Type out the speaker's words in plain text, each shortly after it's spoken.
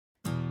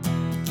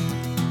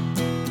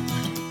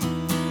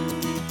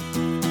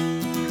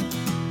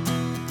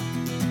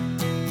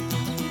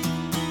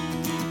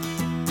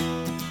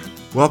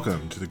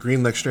Welcome to the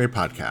Green Lectionary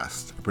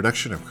Podcast, a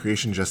production of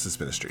Creation Justice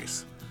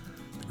Ministries.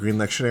 The Green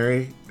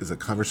Lectionary is a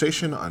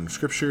conversation on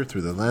Scripture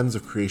through the lens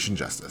of creation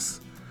justice.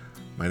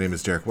 My name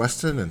is Derek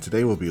Weston, and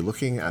today we'll be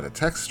looking at a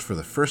text for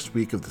the first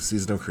week of the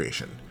season of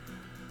creation.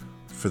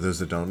 For those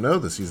that don't know,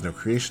 the season of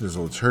creation is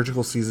a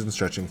liturgical season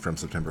stretching from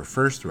September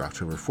 1st through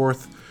October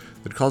 4th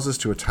that calls us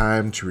to a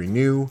time to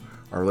renew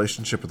our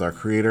relationship with our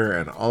Creator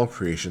and all of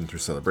creation through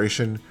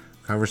celebration,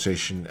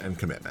 conversation, and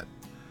commitment.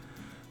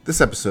 This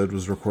episode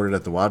was recorded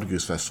at the Wild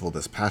Goose Festival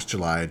this past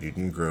July in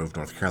Union Grove,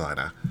 North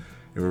Carolina,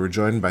 and we were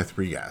joined by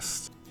three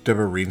guests.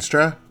 Deborah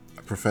Rienstra,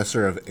 a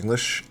professor of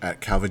English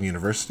at Calvin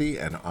University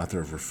and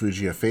author of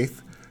Refugia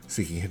Faith,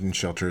 Seeking Hidden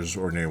Shelters,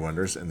 Ordinary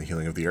Wonders, and the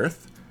Healing of the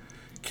Earth.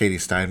 Katie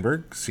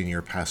Steinberg,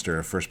 senior pastor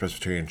of First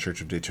Presbyterian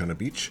Church of Daytona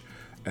Beach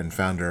and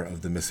founder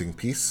of The Missing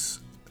Piece.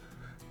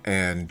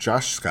 And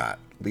Josh Scott,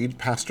 lead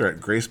pastor at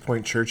Grace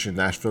Point Church in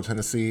Nashville,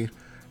 Tennessee,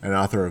 and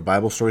author of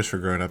Bible Stories for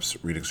Grown-Ups,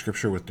 Reading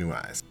Scripture with New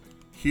Eyes.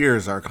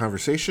 Here's our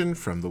conversation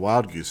from the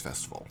Wild Goose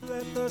Festival.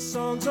 Let the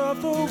songs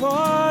of the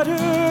water,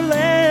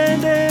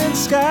 land, and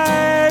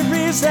sky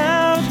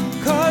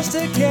resound, 'cause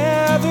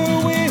together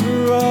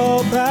we're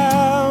all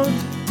bound.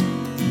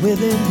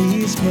 Within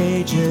these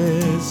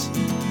pages,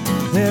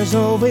 there's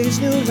always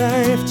new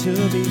life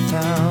to be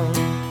found.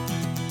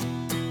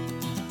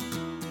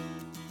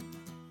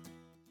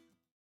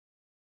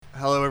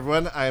 Hello,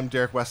 everyone. I am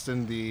Derek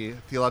Weston, the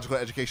Theological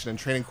Education and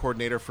Training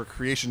Coordinator for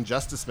Creation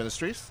Justice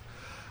Ministries.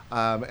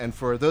 And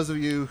for those of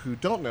you who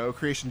don't know,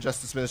 Creation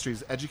Justice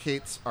Ministries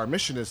educates. Our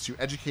mission is to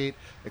educate,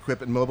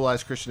 equip, and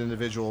mobilize Christian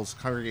individuals,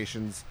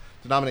 congregations,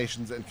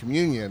 denominations, and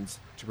communions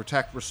to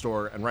protect,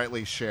 restore, and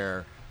rightly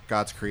share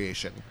God's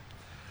creation.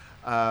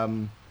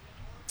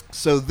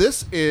 So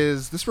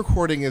this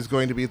recording is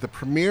going to be the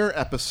premiere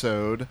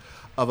episode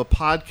of a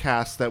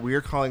podcast that we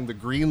are calling the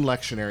Green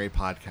Lectionary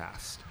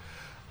Podcast.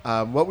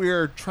 What we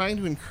are trying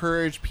to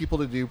encourage people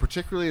to do,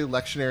 particularly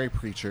lectionary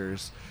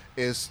preachers,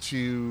 is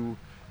to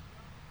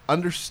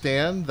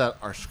understand that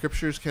our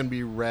scriptures can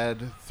be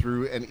read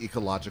through an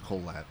ecological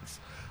lens.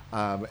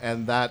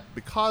 And that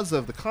because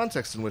of the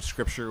context in which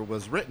scripture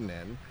was written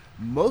in,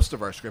 most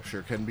of our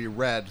scripture can be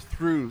read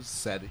through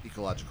said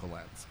ecological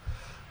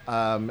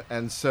lens.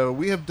 And so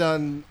we have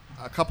done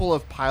a couple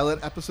of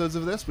pilot episodes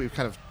of this. We've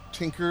kind of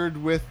tinkered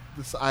with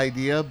this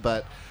idea,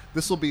 but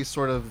this will be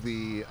sort of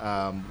the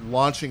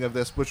launching of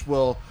this, which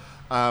will,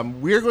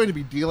 we're going to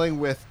be dealing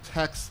with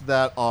texts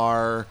that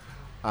are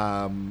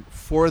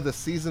for the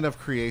season of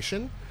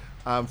creation.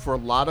 For a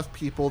lot of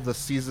people, the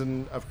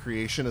season of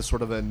creation is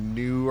sort of a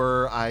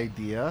newer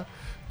idea.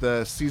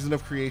 The season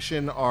of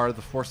creation are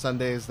the 4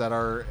 Sundays that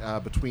are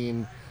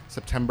between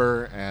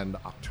September and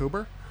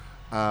October.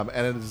 And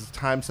it is a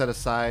time set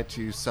aside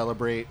to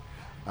celebrate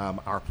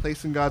our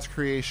place in God's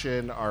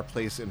creation, our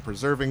place in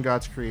preserving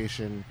God's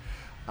creation.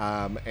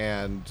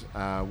 And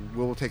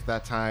we'll take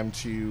that time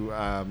to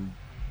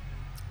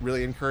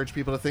really encourage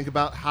people to think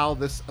about how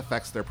this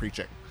affects their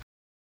preaching.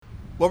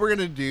 What we're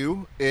going to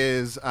do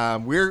is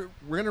we're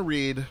going to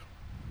read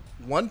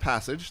one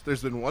passage.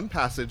 There's been one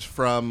passage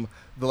from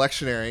the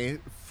lectionary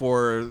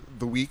for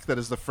the week that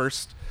is the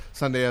first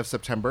Sunday of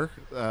September,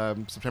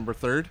 September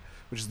 3rd,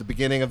 which is the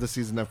beginning of the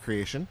season of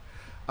creation.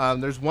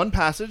 There's one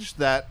passage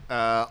that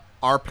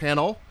our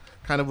panel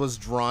kind of was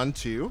drawn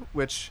to,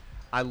 which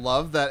I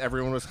love that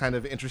everyone was kind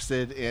of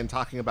interested in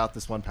talking about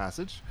this one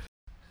passage.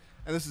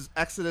 And this is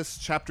Exodus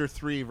chapter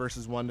 3,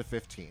 verses 1 to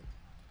 15.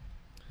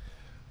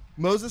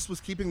 Moses was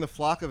keeping the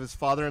flock of his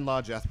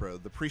father-in-law Jethro,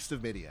 the priest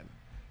of Midian.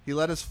 He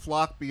led his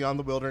flock beyond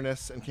the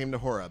wilderness and came to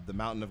Horeb, the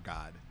mountain of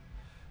God.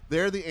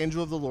 There the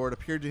angel of the Lord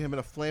appeared to him in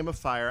a flame of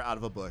fire out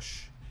of a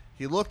bush.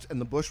 He looked, and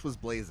the bush was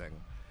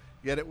blazing,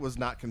 yet it was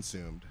not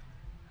consumed.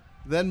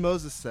 Then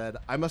Moses said,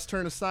 "I must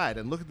turn aside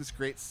and look at this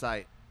great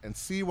sight, and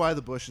see why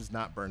the bush is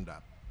not burned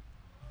up."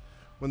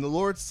 When the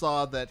Lord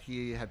saw that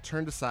he had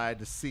turned aside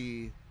to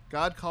see,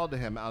 God called to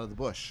him out of the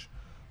bush,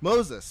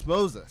 "Moses,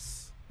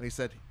 Moses." And he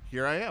said,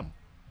 "Here I am."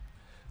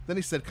 Then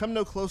he said, "Come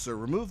no closer,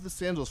 remove the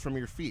sandals from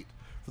your feet,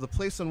 for the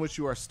place on which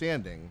you are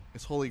standing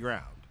is holy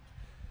ground."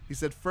 He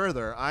said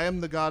further, "I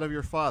am the God of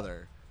your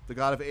father, the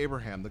God of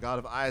Abraham, the God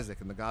of Isaac,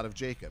 and the God of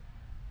Jacob."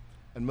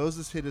 And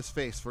Moses hid his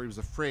face, for he was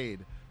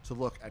afraid to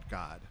look at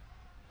God.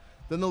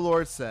 Then the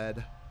Lord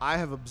said, "I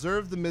have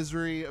observed the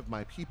misery of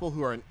my people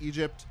who are in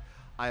Egypt.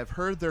 I have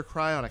heard their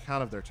cry on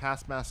account of their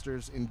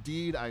taskmasters.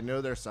 Indeed, I know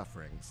their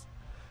sufferings.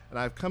 And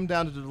I have come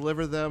down to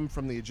deliver them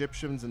from the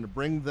Egyptians and to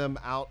bring them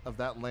out of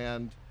that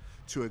land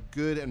to a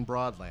good and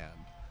broad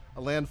land,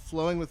 a land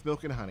flowing with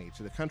milk and honey,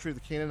 to the country of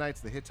the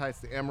Canaanites, the Hittites,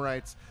 the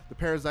Amorites, the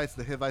Perizzites,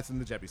 the Hivites, and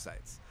the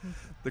Jebusites.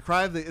 The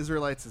cry of the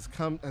Israelites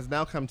has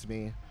now come to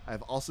me. I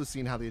have also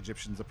seen how the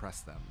Egyptians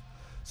oppressed them.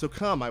 So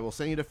come, I will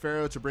send you to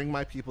Pharaoh to bring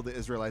my people, the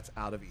Israelites,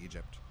 out of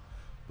Egypt."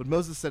 But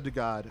Moses said to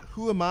God,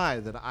 "Who am I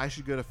that I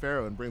should go to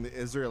Pharaoh and bring the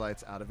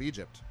Israelites out of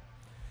Egypt?"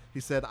 He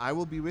said, "I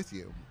will be with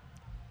you,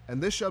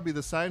 and this shall be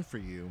the sign for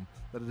you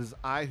that it is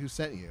I who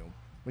sent you.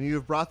 When you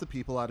have brought the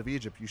people out of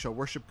Egypt, you shall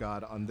worship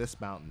God on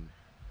this mountain."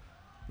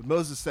 But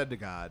Moses said to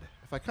God,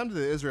 "If If I come to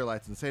the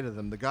Israelites and say to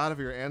them, the God of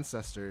your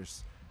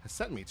ancestors has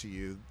sent me to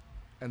you,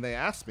 and they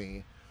ask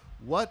me,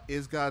 what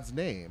is God's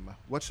name?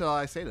 What shall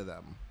I say to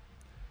them?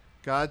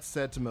 God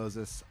said to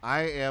Moses,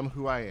 I am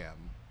who I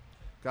am.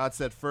 God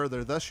said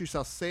further, thus you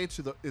shall say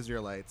to the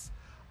Israelites,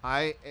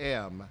 I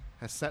am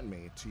has sent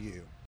me to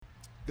you.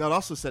 God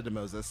also said to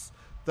Moses,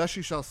 thus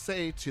you shall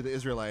say to the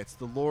Israelites,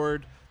 the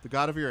Lord, the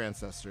God of your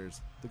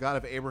ancestors, the God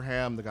of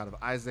Abraham, the God of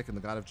Isaac, and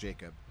the God of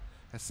Jacob,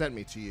 has sent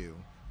me to you.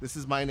 This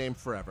is my name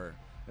forever,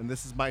 and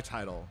this is my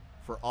title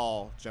for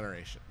all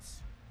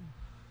generations.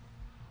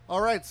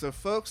 All right, so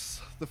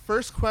folks, the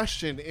first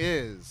question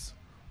is,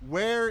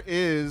 where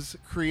is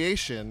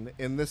creation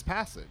in this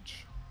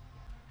passage?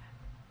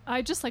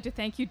 I'd just like to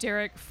thank you,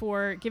 Derek,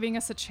 for giving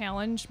us a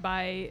challenge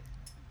by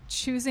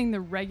choosing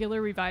the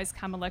regular Revised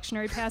Common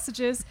Lectionary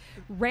passages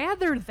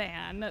rather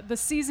than the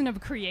Season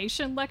of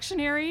Creation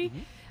lectionary. Mm-hmm.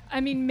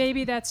 I mean,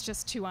 maybe that's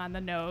just too on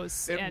the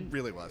nose. It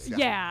really was, yeah.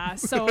 Yeah,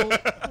 so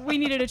we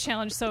needed a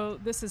challenge, so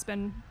this has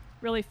been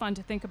really fun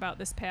to think about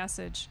this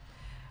passage.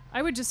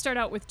 I would just start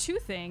out with two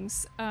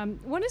things.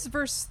 One is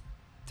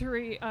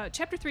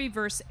chapter 3,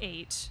 verse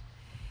 8.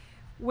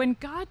 When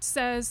God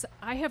says,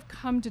 I have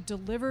come to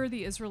deliver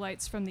the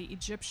Israelites from the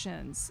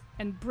Egyptians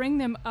and bring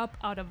them up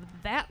out of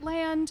that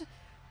land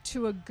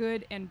to a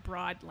good and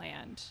broad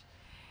land.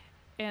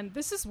 And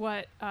this is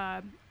what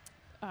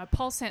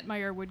Paul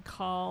Santmeyer would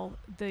call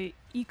the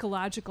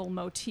ecological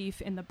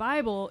motif in the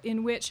Bible,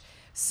 in which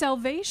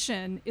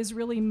salvation is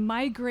really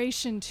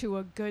migration to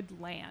a good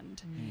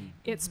land. Mm-hmm.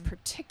 It's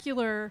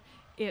particular,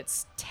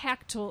 it's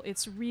tactile,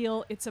 it's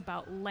real, it's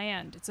about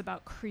land, it's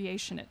about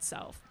creation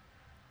itself.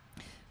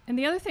 And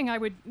the other thing I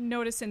would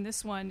notice in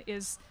this one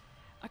is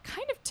a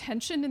kind of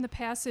tension in the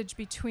passage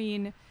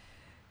between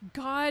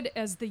God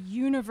as the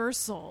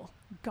universal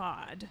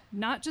God,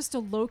 not just a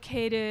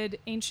located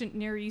ancient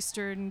Near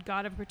Eastern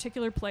God of a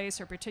particular place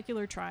or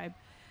particular tribe,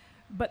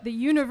 but the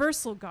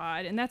universal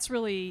God. And that's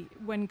really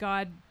when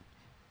God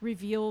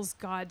reveals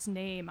God's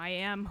name. I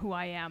am who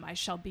I am. I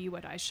shall be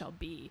what I shall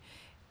be.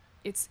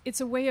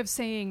 It's a way of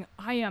saying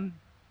I am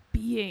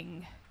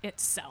being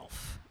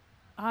itself.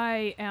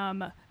 I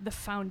am the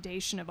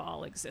foundation of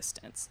all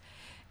existence.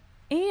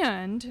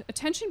 And a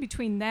tension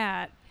between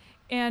that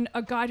and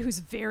a God who's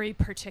very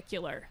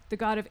particular, the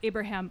God of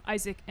Abraham,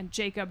 Isaac, and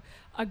Jacob,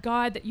 a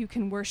God that you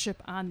can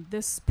worship on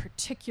this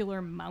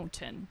particular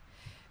mountain.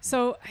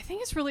 So I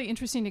think it's really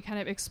interesting to kind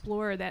of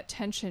explore that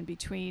tension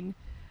between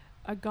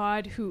a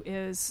God who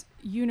is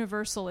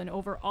universal and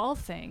over all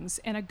things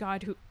and a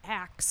God who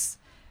acts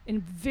in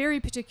very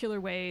particular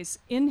ways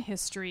in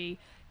history,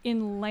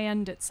 in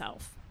land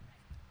itself.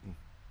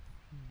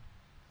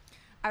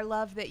 I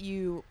love that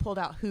you pulled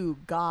out who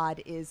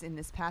God is in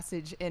this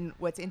passage. And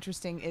what's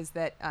interesting is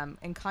that,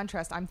 in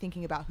contrast, I'm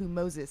thinking about who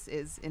Moses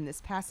is in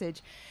this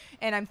passage.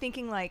 And I'm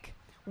thinking, like,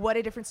 what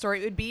a different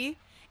story it would be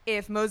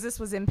if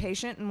Moses was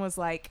impatient and was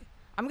like,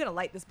 I'm going to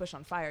light this bush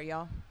on fire,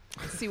 y'all.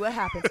 See what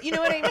happens. You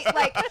know what I mean?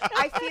 Like,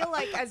 I feel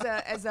like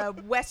as a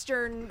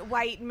Western,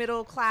 white,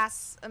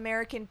 middle-class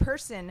American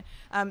person,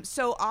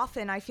 so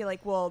often I feel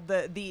like, well,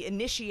 the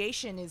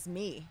initiation is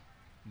me.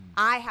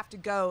 I have to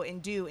go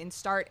and do and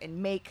start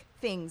and make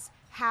things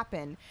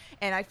happen.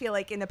 And I feel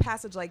like in a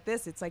passage like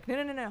this, it's like,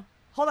 no.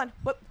 Hold on.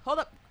 Hold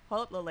up,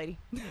 little lady.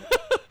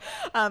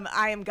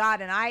 I am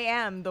God, and I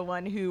am the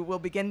one who will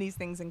begin these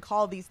things and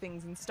call these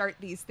things and start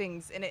these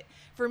things. And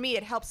for me,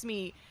 it helps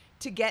me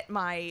to get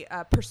my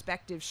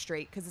perspective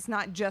straight, because it's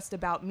not just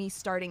about me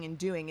starting and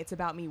doing. It's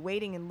about me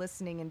waiting and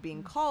listening and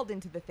being called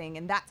into the thing,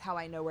 and that's how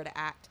I know where to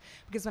act.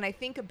 Because when I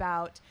think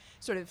about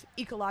sort of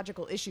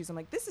ecological issues, I'm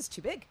like, this is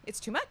too big. It's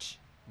too much.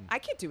 I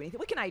can't do anything.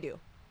 What can I do?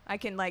 I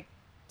can, like,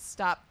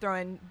 stop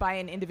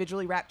buying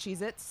individually wrapped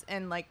Cheez-Its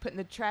and, like, put in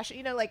the trash.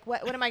 You know, like,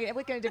 what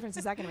kind of difference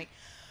is that going to make?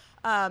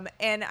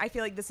 And I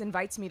feel like this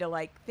invites me to,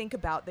 like, think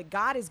about that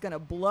God is going to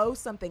blow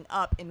something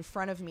up in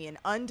front of me in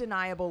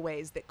undeniable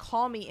ways that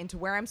call me into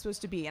where I'm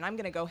supposed to be. And I'm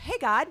going to go, hey,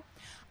 God,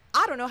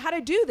 I don't know how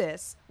to do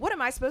this. What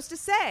am I supposed to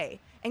say?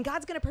 And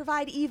God's going to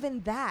provide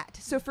even that.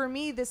 So for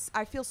me,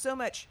 I feel so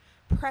much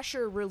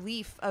pressure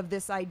relief of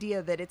this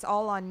idea that it's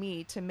all on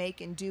me to make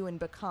and do and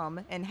become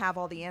and have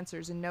all the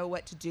answers and know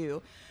what to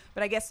do.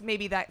 But I guess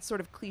maybe that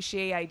sort of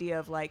cliche idea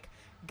of, like,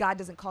 God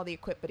doesn't call the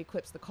equipped, but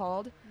equips the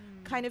called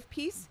kind of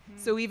piece. Mm-hmm.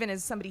 So even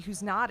as somebody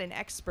who's not an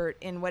expert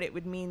in what it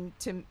would mean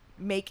to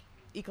make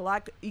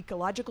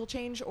ecological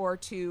change, or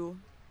to,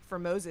 for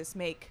Moses,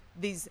 make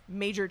these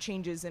major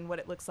changes in what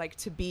it looks like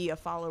to be a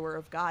follower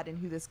of God and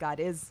who this God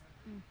is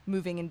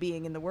moving and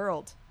being in the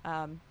world.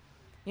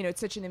 You know,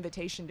 it's such an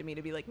invitation to me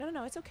to be like,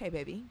 no, it's okay,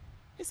 baby.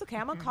 It's okay.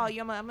 I'm gonna call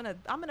you. I'm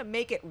gonna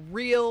make it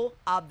real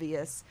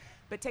obvious.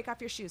 But take off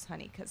your shoes,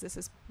 honey, because this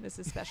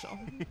is special.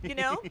 You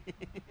know?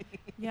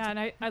 Yeah,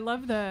 and I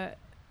love the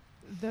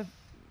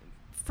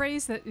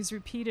phrase that is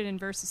repeated in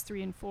verses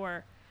 3 and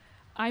 4.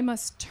 I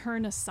must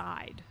turn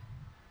aside,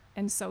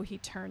 and so he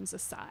turns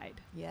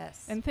aside.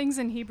 Yes. And things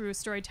in Hebrew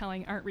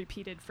storytelling aren't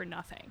repeated for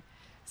nothing.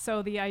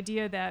 So the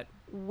idea that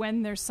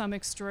when there's some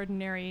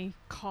extraordinary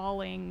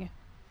calling,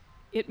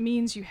 it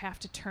means you have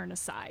to turn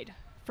aside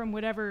from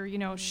whatever,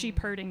 sheep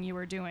herding you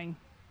were doing.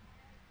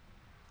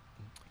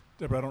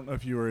 Deborah, I don't know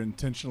if you were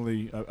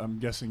intentionally, I'm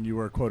guessing you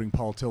were quoting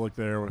Paul Tillich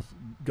there with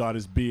God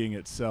as being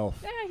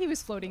itself. He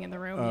was floating in the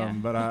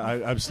room, But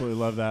I absolutely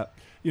love that.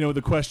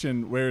 The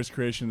question, where is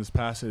creation in this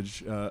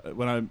passage?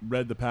 When I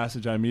read the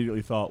passage, I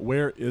immediately thought,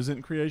 where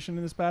isn't creation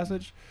in this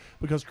passage?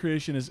 Because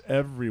creation is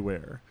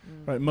everywhere.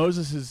 Right?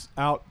 Moses is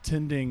out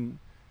tending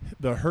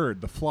the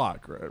herd, the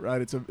flock,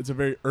 right? It's a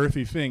very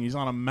earthy thing. He's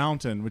on a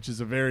mountain, which is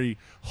a very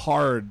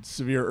hard,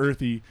 severe,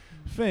 earthy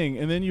thing.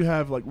 And then you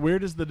have, where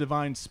does the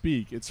divine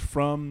speak? It's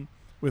from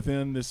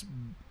within this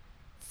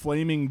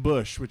flaming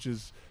bush, which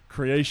is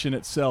creation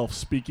itself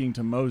speaking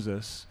to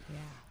Moses. Yeah.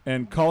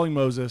 And calling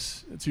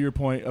Moses, to your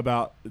point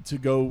about to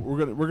go, we're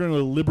going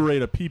to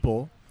liberate a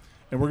people,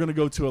 and we're going to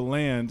go to a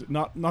land,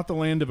 not the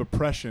land of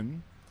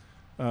oppression,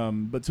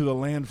 but to the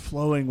land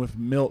flowing with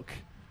milk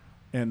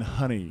and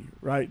honey,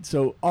 right?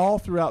 So all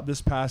throughout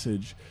this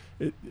passage,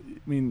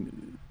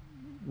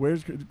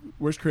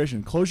 where's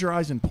creation? Close your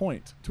eyes and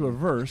point to a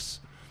verse,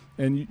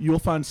 and you'll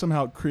find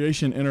somehow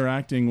creation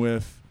interacting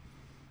with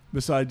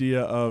this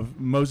idea of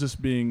Moses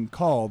being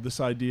called, this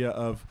idea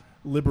of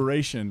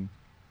liberation.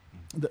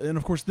 And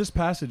of course, this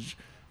passage,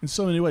 in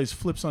so many ways,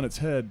 flips on its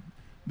head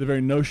the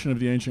very notion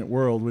of the ancient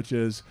world, which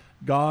is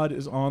God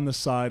is on the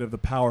side of the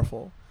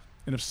powerful.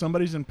 And if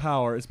somebody's in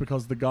power, it's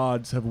because the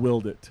gods have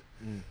willed it.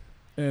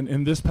 And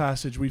in this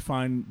passage, we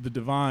find the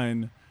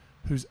divine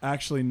who's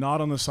actually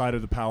not on the side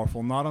of the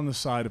powerful, not on the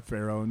side of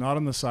Pharaoh, not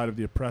on the side of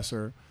the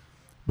oppressor,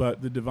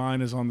 but the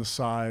divine is on the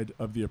side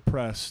of the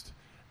oppressed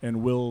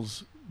and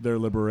wills their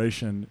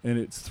liberation. And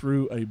it's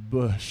through a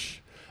bush.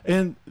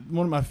 And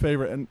one of my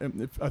favorite,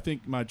 and I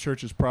think my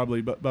church is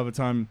probably, but by the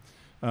time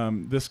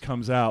this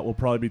comes out, we'll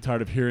probably be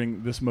tired of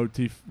hearing this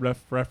motif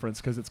reference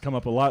because it's come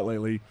up a lot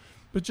lately.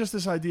 But just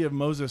this idea of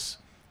Moses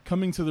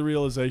coming to the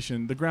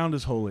realization, the ground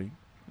is holy.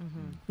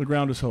 The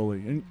ground is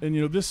holy.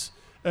 And this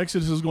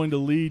Exodus is going to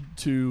lead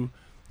to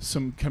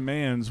some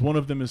commands. One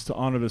of them is to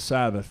honor the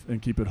Sabbath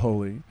and keep it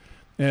holy.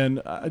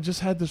 And I just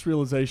had this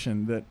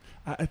realization that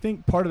I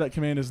think part of that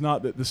command is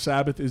not that the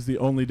Sabbath is the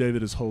only day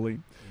that is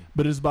holy,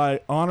 but is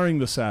by honoring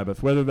the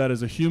Sabbath, whether that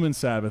is a human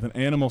Sabbath, an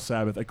animal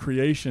Sabbath, a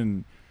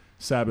creation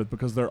Sabbath,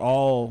 because they're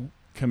all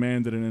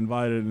commanded and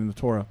invited in the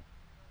Torah,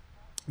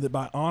 that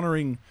by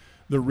honoring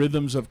the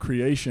rhythms of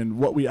creation,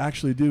 what we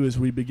actually do is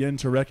we begin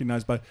to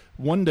recognize by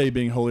one day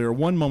being holy or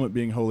one moment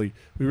being holy,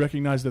 we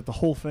recognize that the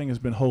whole thing has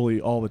been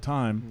holy all the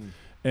time.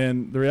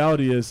 And the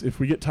reality is, if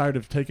we get tired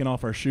of taking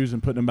off our shoes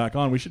and putting them back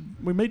on,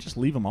 we may just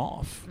leave them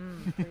off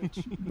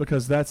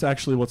because that's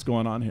actually what's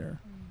going on here.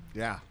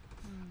 Yeah,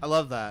 I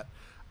love that.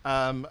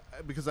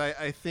 Because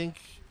I think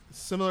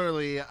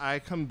similarly, I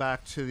come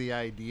back to the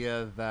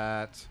idea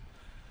that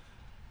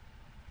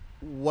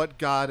what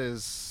God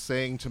is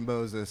saying to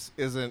Moses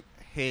isn't,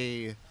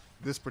 hey,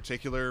 this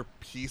particular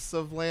piece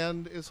of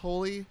land is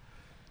holy.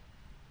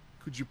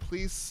 Could you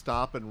please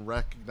stop and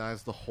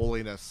recognize the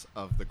holiness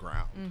of the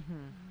ground?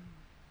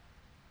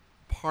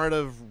 Part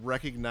of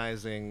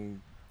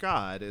recognizing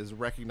God is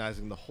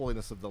recognizing the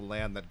holiness of the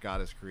land that God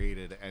has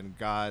created and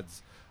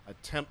God's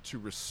attempt to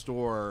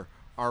restore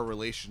our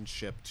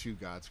relationship to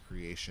God's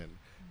creation.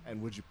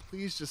 And would you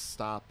please just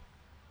stop,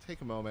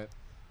 take a moment,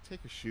 take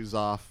your shoes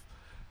off.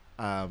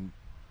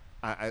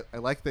 I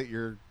like that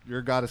your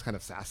God is kind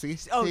of sassy.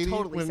 Oh, Katie,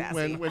 totally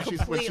sassy. When she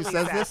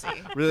says sassy. this.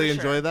 Really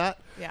enjoy sure. that.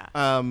 Yeah.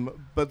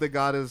 But that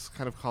God is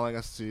kind of calling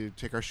us to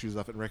take our shoes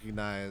off and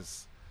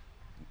recognize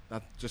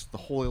not just the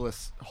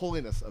holiness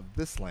of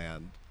this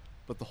land,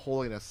 but the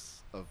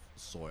holiness of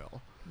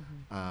soil.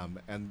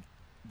 And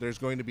there's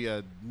going to be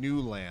a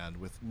new land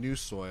with new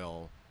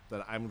soil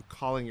that I'm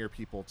calling your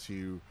people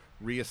to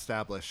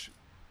reestablish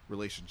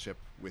relationship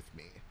with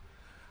me.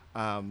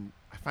 I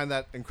find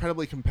that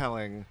incredibly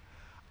compelling.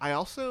 I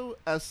also,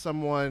 as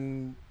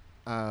someone,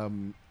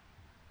 I'm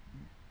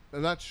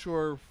not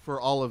sure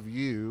for all of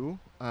you,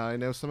 I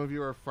know some of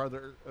you are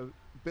a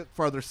bit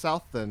farther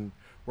south than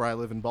where I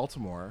live in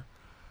Baltimore,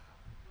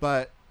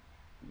 but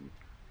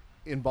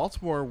in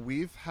Baltimore,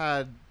 we've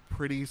had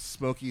pretty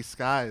smoky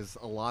skies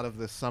a lot of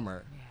this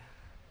summer.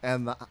 Yeah.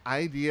 And the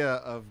idea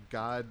of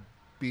God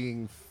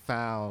being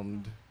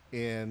found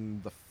in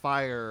the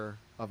fire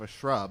of a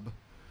shrub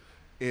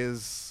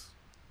is,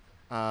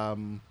 I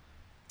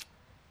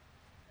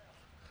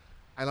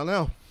don't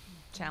know.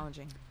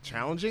 Challenging.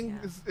 Challenging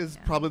is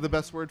Yeah. probably the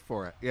best word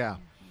for it. Yeah.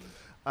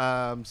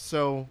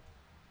 So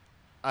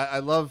I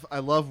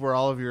love where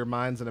all of your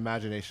minds and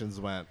imaginations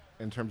went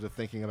in terms of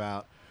thinking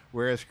about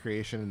where is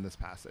creation in this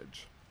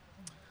passage.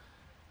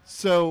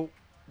 So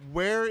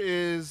where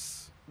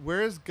is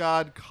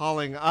God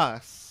calling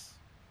us,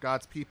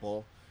 God's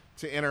people,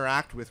 to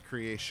interact with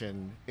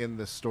creation in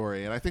this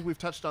story? And I think we've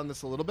touched on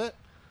this a little bit,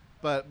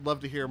 but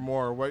love to hear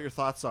more what your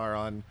thoughts are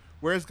on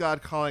where is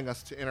God calling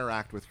us to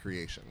interact with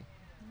creation?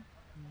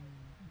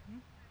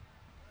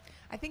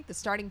 I think the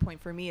starting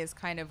point for me is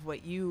kind of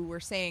what you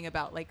were saying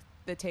about, like,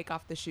 the take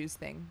off the shoes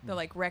thing, the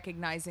like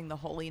recognizing the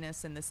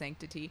holiness and the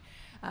sanctity.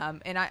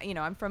 And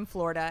I'm from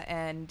Florida,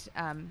 and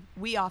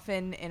we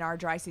often in our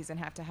dry season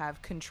have to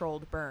have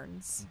controlled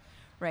burns,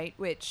 right?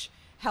 Which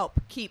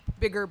help keep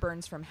bigger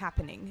burns from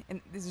happening.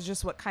 And this is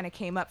just what kind of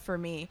came up for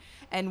me.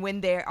 And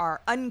when there are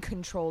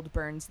uncontrolled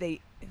burns,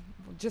 they,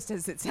 just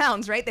as it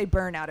sounds, right? They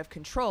burn out of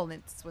control. And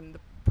it's when the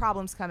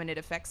problems come, and it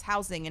affects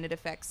housing, and it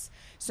affects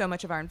so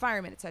much of our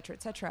environment, et cetera,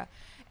 et cetera.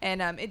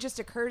 And it just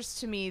occurs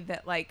to me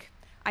that like,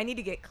 I need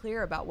to get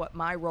clear about what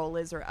my role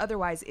is, or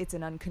otherwise it's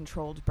an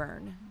uncontrolled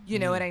burn. You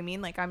know what I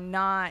mean? Like, I'm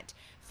not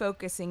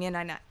focusing in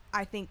on,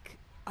 I think,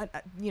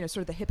 sort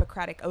of the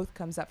Hippocratic oath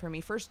comes up for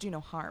me. First, do no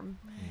harm,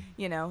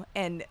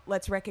 and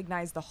let's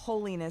recognize the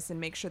holiness and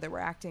make sure that we're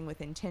acting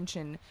with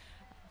intention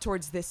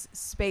towards this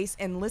space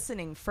and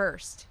listening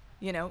first.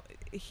 He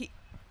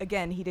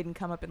didn't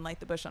come up and light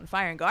the bush on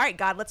fire and go, all right,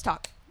 God, let's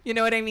talk. You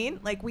know what I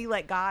mean? Like, we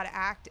let God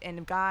act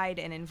and guide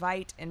and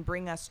invite and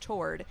bring us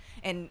toward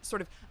and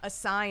sort of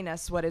assign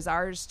us what is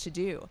ours to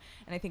do.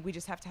 And I think we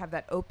just have to have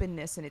that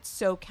openness, and it's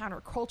so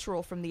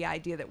countercultural from the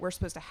idea that we're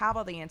supposed to have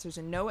all the answers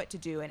and know what to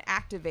do and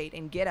activate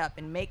and get up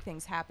and make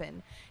things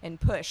happen and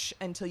push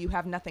until you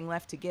have nothing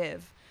left to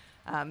give.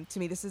 To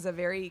me, this is a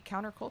very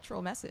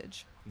countercultural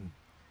message.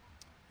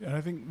 And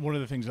I think one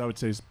of the things I would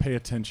say is pay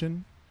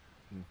attention,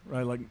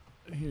 right? Like,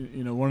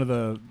 one of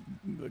the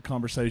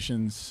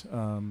conversations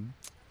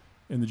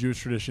in the Jewish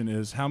tradition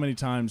is, how many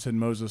times had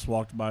Moses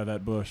walked by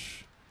that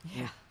bush?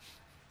 Yeah.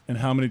 And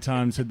how many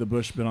times had the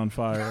bush been on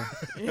fire?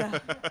 Yeah.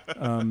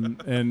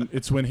 And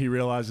it's when he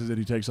realizes that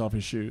he takes off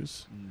his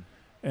shoes.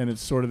 And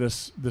it's sort of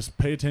this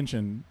pay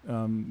attention.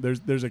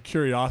 There's a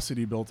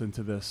curiosity built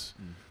into this.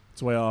 It's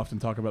the way I often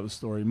talk about the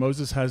story.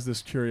 Moses has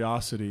this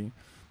curiosity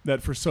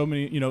that for so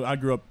many, I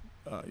grew up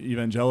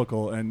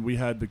evangelical, and we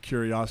had the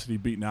curiosity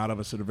beaten out of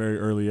us at a very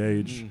early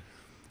age,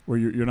 where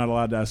you're not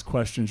allowed to ask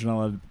questions. You're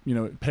not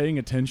allowed, paying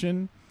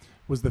attention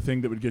was the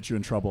thing that would get you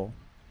in trouble,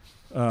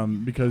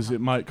 because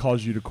it might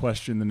cause you to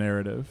question the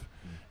narrative.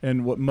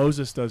 And what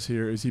Moses does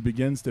here is he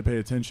begins to pay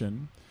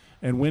attention.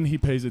 And when he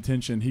pays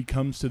attention, he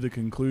comes to the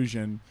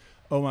conclusion,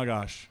 oh my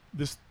gosh,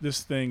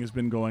 this thing has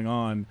been going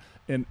on.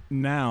 And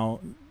now,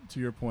 to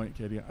your point,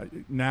 Katie,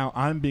 now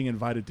I'm being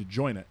invited to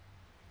join it.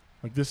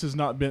 Like, this is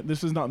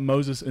not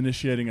Moses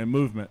initiating a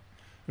movement.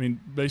 I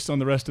mean, based on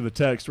the rest of the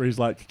text, where he's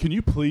like, can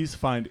you please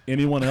find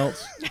anyone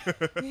else?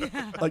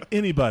 Like,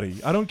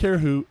 anybody. I don't care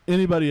who,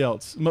 anybody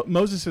else.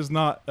 Moses is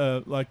not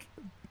like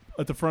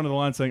at the front of the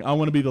line saying, I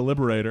want to be the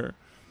liberator.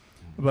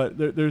 But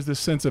there's this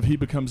sense of he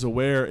becomes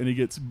aware, and he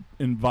gets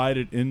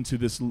invited into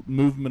this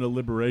movement of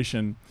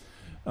liberation.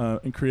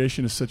 And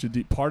creation is such a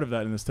deep part of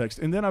that in this text.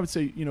 And then I would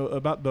say,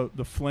 about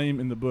the flame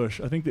in the bush,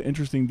 I think the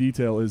interesting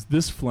detail is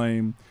this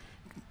flame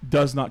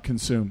does not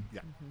consume.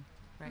 Yeah.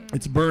 Right.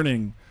 It's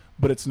burning,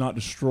 but it's not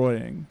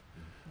destroying.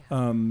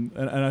 And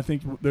I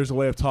think there's a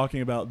way of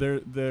talking about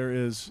there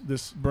is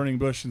this burning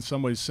bush in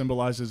some ways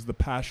symbolizes the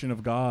passion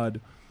of God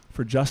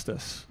for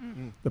justice,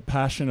 the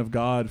passion of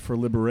God for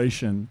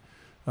liberation.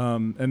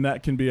 And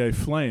that can be a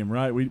flame,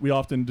 right? We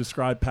often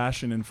describe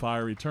passion in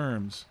fiery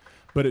terms,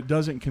 but it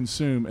doesn't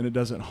consume and it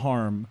doesn't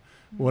harm.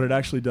 What it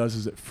actually does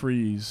is it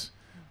frees.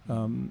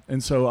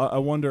 And so I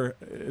wonder,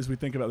 as we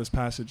think about this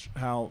passage,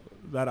 how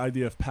that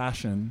idea of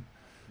passion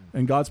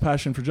and God's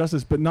passion for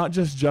justice, but not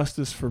just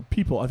justice for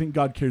people. I think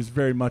God cares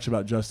very much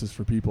about justice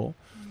for people.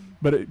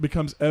 But it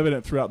becomes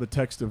evident throughout the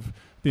text of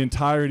the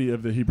entirety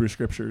of the Hebrew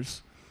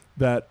Scriptures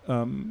that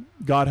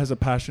God has a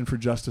passion for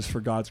justice for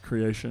God's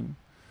creation.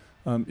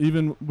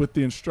 Even with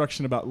the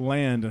instruction about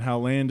land and how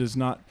land is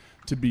not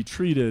to be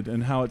treated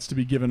and how it's to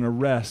be given a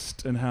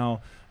rest and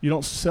how you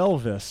don't sell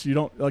this. You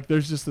don't, like,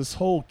 there's just this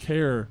whole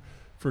care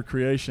for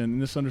creation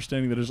and this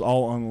understanding that it's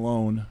all on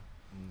loan.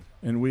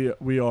 And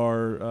we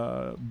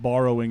are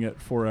borrowing it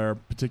for our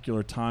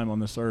particular time on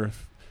this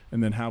earth,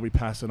 and then how we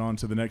pass it on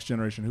to the next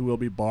generation who will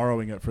be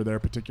borrowing it for their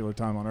particular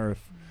time on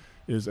earth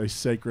is a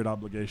sacred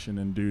obligation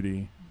and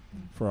duty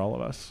for all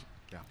of us.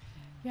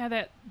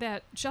 Yeah,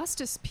 that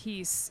justice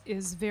piece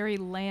is very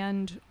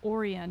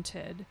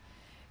land-oriented.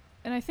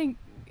 And I think,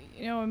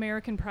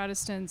 American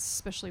Protestants,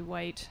 especially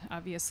white,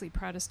 obviously,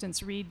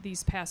 Protestants read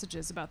these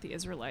passages about the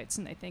Israelites,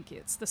 and they think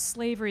it's the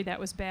slavery that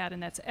was bad,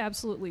 and that's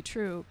absolutely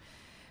true.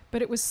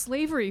 But it was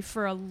slavery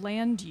for a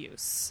land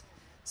use.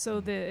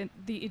 So the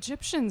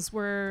Egyptians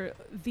were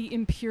the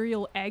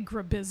imperial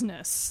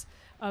agribusiness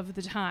of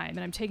the time.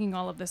 And I'm taking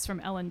all of this from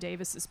Ellen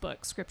Davis's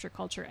book, Scripture,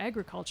 Culture,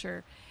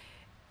 Agriculture.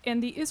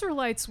 And the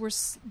Israelites were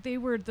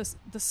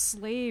the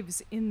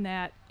slaves in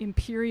that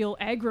imperial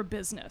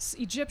agribusiness.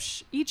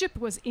 Egypt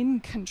was in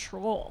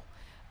control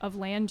of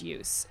land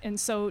use. And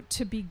so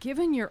to be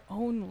given your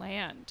own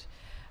land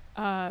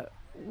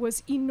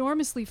was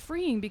enormously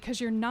freeing,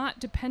 because you're not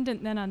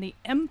dependent then on the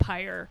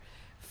empire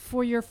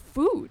for your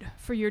food,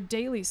 for your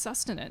daily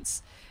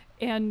sustenance.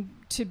 And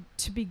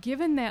to be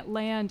given that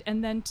land,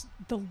 and then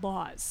the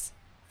laws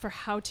for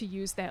how to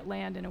use that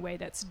land in a way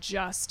that's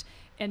just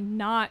and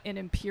not an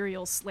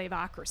imperial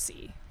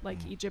slavocracy like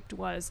Egypt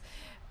was.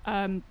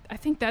 I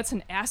think that's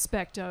an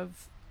aspect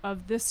of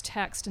of this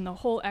text and the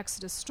whole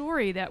Exodus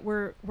story that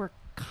we're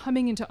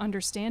coming into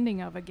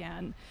understanding of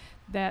again.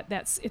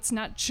 It's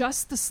not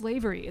just the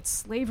slavery, it's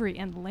slavery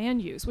and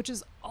land use, which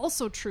is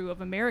also true of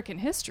American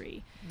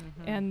history,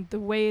 and the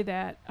way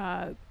that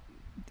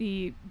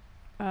the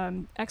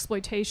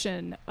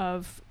exploitation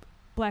of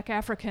Black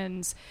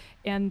Africans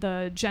and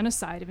the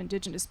genocide of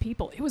indigenous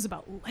people, it was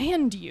about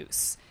land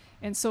use.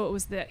 And so it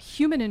was the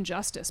human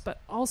injustice, but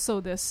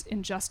also this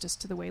injustice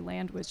to the way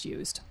land was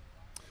used.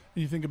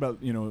 You think about,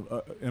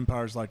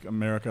 empires like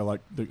America,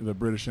 like the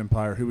British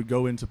Empire, who would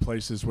go into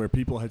places where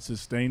people had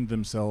sustained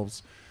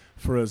themselves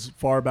for as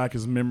far back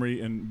as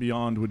memory and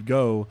beyond would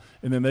go,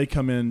 and then they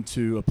come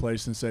into a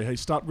place and say, hey,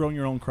 stop growing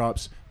your own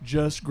crops,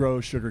 just grow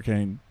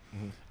sugarcane,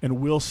 and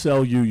we'll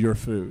sell you your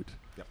food.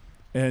 Yep.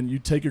 And you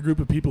take a group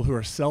of people who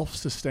are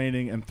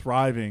self-sustaining and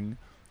thriving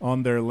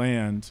on their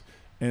land,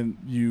 and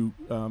you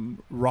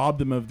rob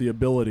them of the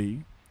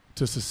ability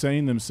to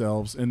sustain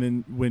themselves, and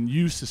then when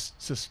you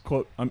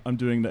quote, I'm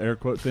doing the air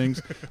quote things,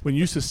 when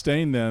you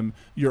sustain them,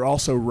 you're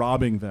also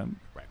robbing them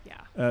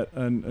at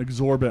an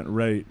exorbitant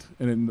rate,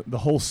 and the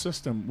whole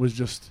system was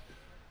just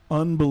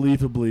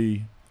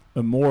unbelievably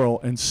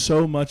immoral, and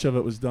so much of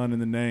it was done in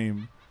the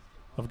name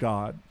of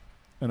God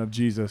and of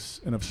Jesus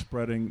and of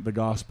spreading the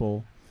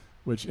gospel,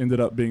 which ended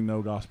up being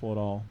no gospel at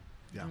all.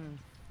 Yeah.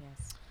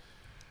 Yes.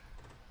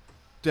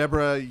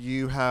 Deborah,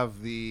 you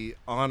have the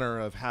honor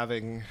of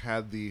having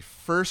had the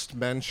first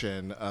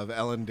mention of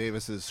Ellen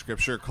Davis's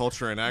Scripture,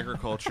 Culture, and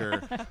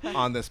Agriculture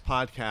on this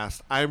podcast.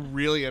 I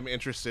really am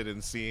interested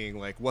in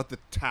seeing what the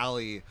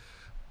tally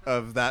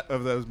of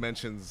those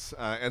mentions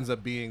ends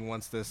up being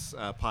once this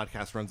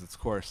podcast runs its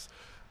course,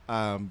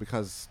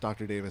 because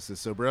Dr. Davis is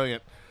so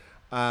brilliant.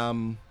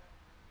 I'm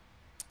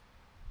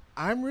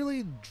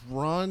really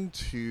drawn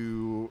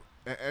to,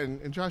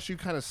 and Josh,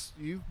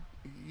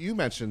 you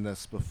mentioned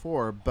this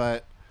before,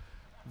 but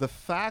the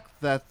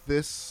fact that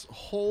this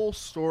whole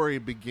story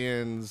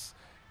begins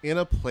in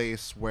a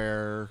place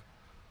where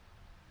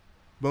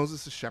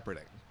Moses is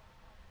shepherding,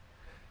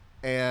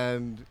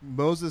 and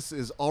Moses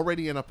is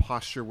already in a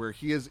posture where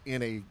he is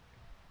in a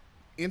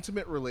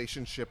intimate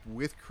relationship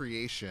with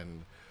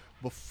creation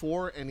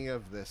before any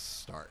of this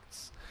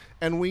starts.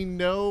 And we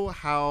know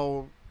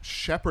how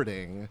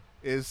shepherding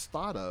is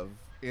thought of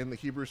in the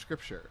Hebrew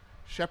Scripture.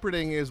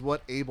 Shepherding is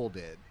what Abel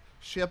did.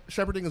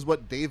 Shepherding is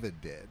what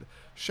David did.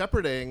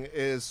 Shepherding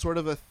is sort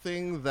of a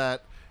thing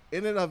that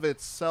in and of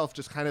itself,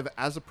 just kind of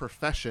as a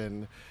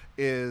profession,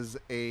 is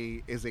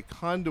a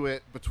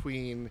conduit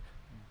between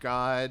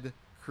God,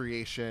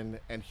 creation,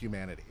 and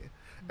humanity.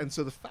 And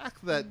so the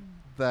fact that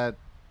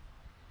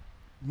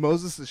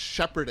Moses is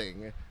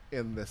shepherding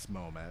in this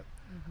moment,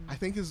 I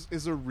think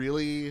is a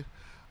really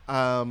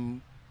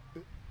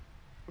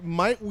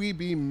might we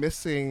be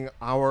missing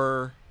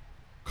our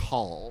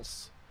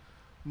calls?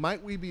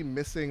 Might we be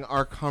missing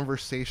our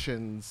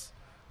conversations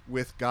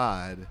with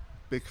God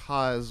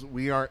because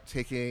we aren't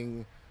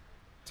taking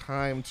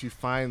time to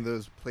find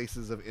those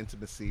places of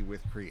intimacy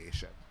with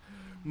creation?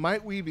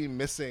 Might we be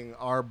missing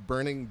our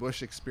burning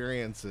bush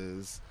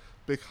experiences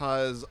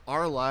because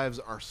our lives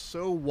are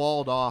so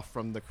walled off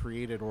from the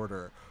created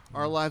order?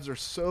 Our lives are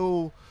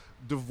so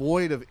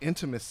devoid of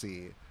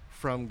intimacy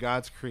from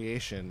God's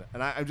creation.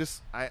 And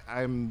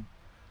I'm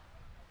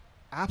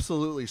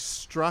absolutely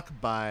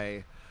struck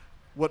by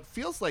what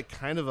feels like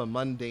kind of a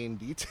mundane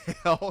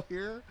detail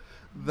here,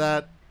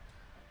 that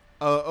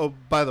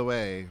by the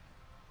way,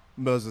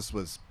 Moses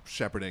was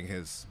shepherding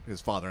his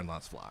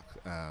father-in-law's flock,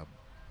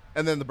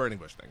 and then the burning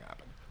bush thing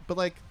happened.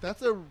 But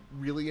that's a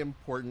really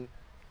important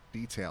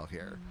detail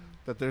here,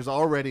 that there's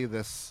already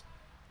this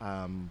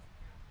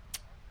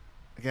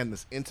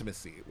this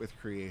intimacy with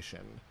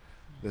creation,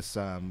 this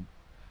the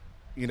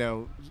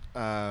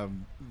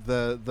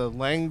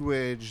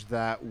language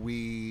that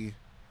we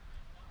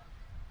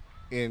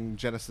in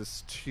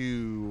Genesis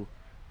 2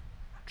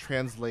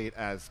 translate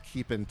as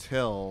keep and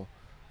till,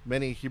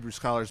 many Hebrew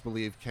scholars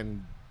believe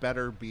can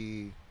better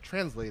be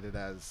translated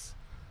as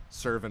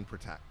serve and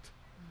protect,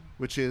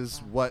 which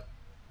is what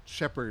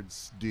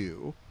shepherds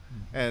do,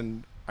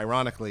 and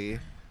ironically,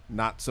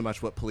 not so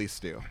much what police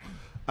do.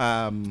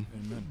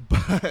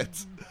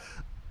 But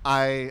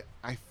I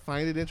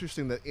find it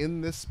interesting that in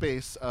this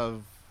space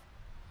of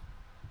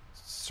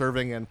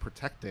serving and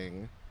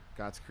protecting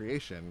God's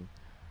creation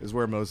is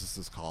where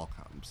Moses' call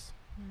comes.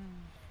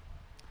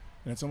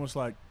 And it's almost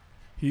like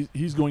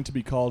he's going to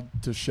be called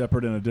to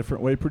shepherd in a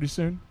different way pretty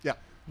soon. Yeah.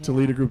 To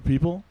lead a group of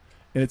people.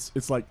 And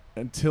it's like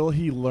until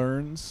he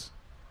learns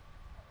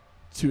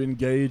to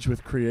engage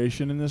with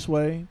creation in this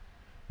way,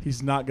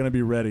 he's not going to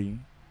be ready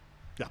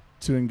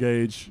to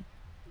engage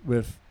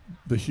with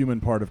the human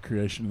part of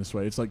creation in this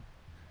way. It's like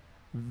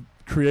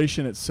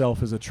creation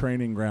itself is a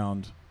training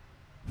ground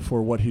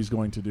for what he's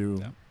going to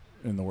do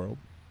in the world.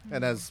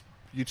 And as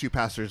you two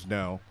pastors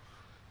know,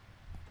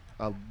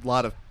 a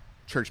lot of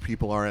church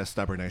people are as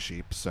stubborn as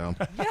sheep. So,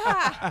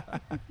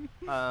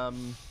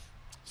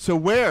 so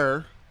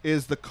where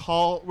is the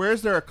call? Where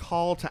is there a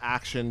call to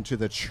action to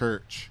the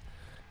church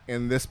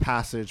in this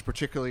passage,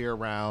 particularly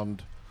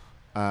around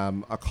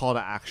a call to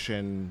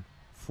action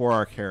for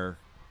our care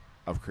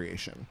of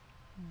creation.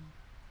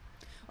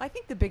 Well, I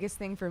think the biggest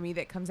thing for me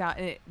that comes out,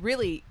 and it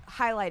really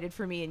highlighted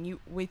for me, and you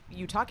with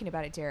you talking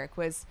about it, Derek,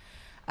 was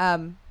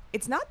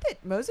it's not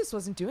that Moses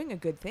wasn't doing a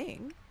good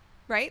thing,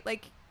 right?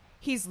 Like,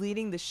 he's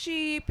leading the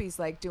sheep, he's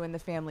like doing the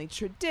family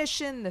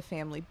tradition, the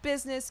family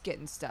business,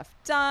 getting stuff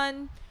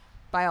done.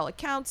 By all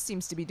accounts,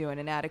 seems to be doing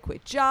an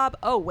adequate job.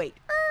 Oh, wait,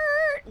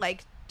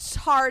 like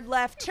hard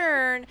left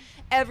turn,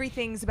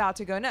 everything's about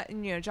to go nuts.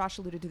 And, you know, Josh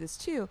alluded to this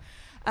too.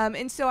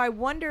 And so I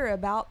wonder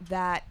about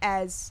that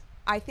as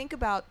I think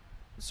about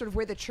sort of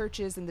where the church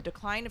is and the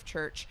decline of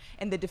church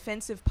and the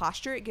defensive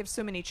posture it gives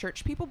so many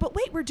church people. But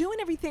wait, we're doing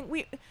everything.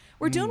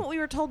 We're doing what we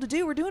were told to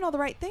do. We're doing all the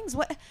right things.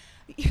 What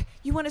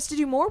you want us to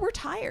do more? We're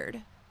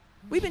tired.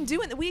 We've been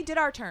doing that. We did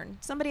our turn.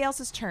 Somebody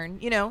else's turn.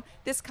 You know,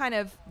 this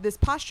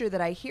posture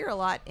that I hear a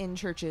lot in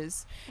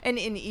churches and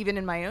even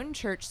in my own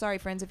church. Sorry,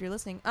 friends, if you're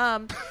listening.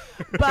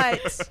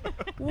 But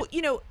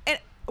you know, and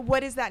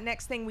what is that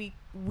next thing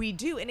we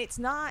do? And it's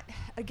not,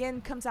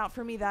 again, comes out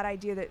for me that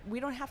idea that we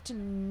don't have to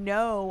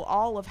know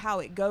all of how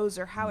it goes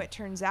or how it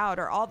turns out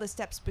or all the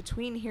steps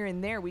between here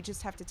and there. We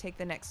just have to take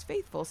the next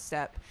faithful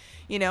step,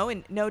 you know,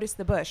 and notice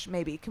the bush.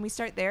 Maybe can we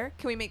start there?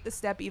 Can we make the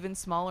step even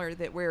smaller,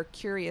 that we're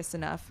curious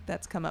enough,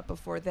 that's come up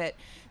before, that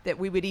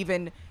we would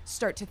even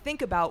start to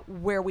think about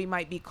where we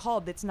might be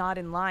called, that's not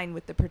in line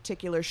with the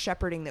particular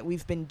shepherding that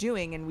we've been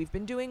doing and we've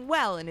been doing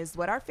well and is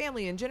what our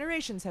family and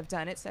generations have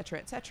done, et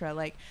cetera,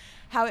 like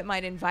how it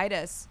might invite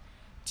us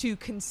to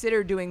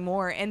consider doing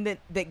more, and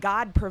that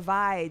God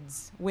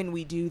provides when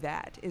we do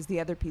that is the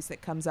other piece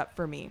that comes up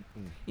for me.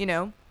 You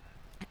know,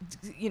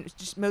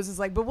 just Moses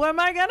like, but what am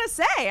I gonna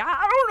say?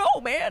 I don't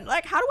know, man.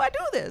 Like, how do I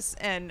do this?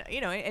 And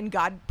you know, and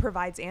God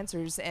provides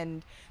answers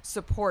and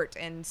support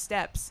and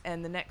steps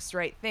and the next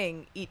right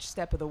thing each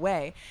step of the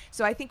way.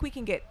 So I think we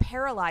can get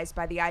paralyzed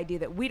by the idea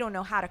that we don't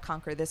know how to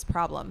conquer this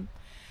problem.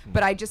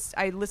 But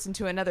I listened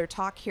to another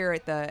talk here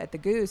at the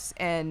Goose,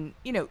 and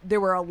you know, there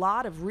were a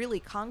lot of really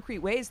concrete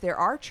ways. There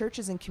are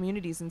churches and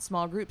communities and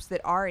small groups that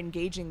are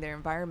engaging their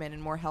environment in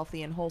more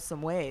healthy and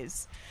wholesome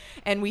ways.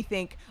 And we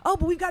think, oh,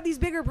 but we've got these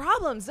bigger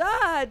problems.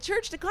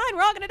 Church decline,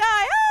 we're all gonna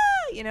die.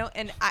 You know,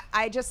 and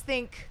I just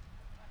think,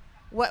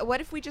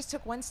 what if we just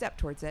took one step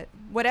towards it?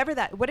 Whatever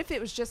that. What if it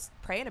was just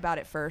praying about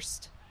it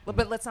first?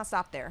 But let's not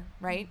stop there,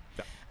 right?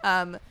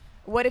 Yeah.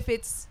 What if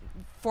it's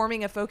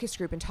forming a focus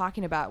group and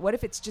talking about? What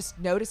if it's just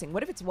noticing?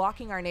 What if it's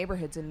walking our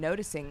neighborhoods and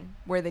noticing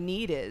where the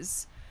need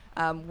is,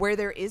 where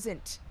there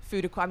isn't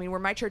food? I mean, where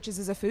my church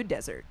is a food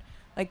desert.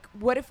 Like,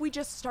 what if we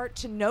just start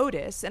to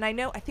notice? And I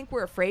think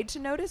we're afraid to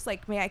notice.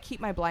 Like, may I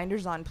keep my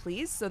blinders on,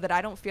 please, so that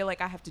I don't feel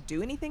like I have to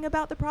do anything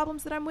about the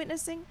problems that I'm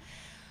witnessing?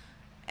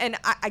 And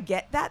I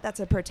get that. That's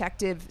a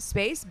protective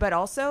space. But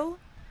also,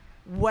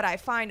 what I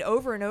find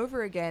over and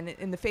over again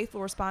in the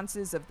faithful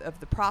responses of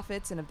the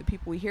prophets and of the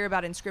people we hear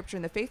about in Scripture,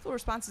 and the faithful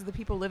responses of the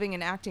people living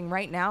and acting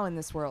right now in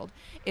this world,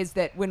 is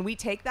that when we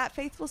take that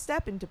faithful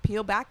step and to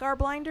peel back our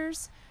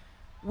blinders,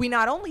 we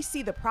not only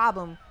see the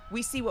problem,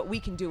 we see what we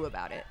can do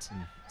about it.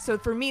 So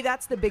for me,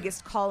 that's the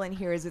biggest call in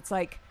here. Is it's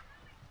like,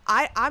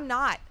 I'm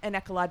not an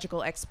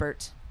ecological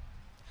expert.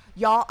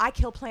 Y'all, I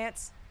kill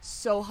plants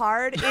so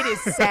hard. It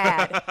is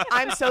sad.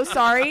 I'm so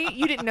sorry.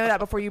 You didn't know that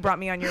before you brought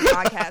me on your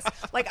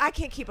podcast. Like, I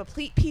can't keep a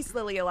peace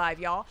lily alive,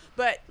 y'all.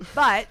 But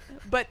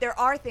there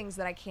are things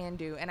that I can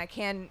do, and I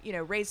can, you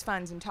know, raise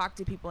funds and talk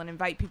to people and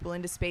invite people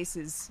into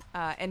spaces,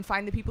 and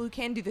find the people who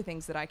can do the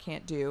things that I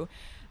can't do,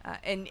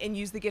 and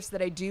use the gifts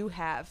that I do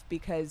have,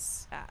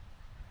 because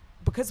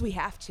we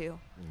have to.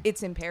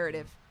 It's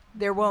imperative.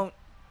 We're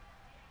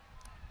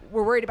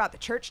worried about the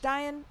church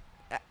dying.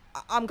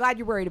 I'm glad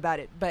you're worried about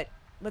it, but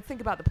let's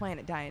think about the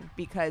planet dying,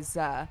 because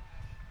there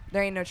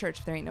ain't no church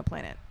if there ain't no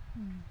planet.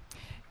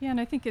 Yeah, and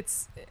I think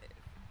it's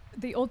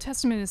the Old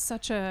Testament is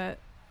such a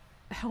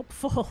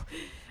helpful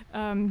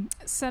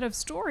set of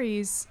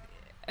stories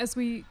as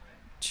we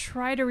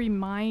try to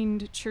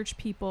remind church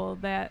people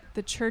that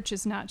the church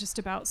is not just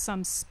about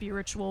some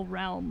spiritual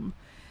realm,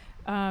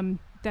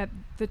 that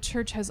the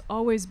church has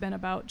always been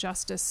about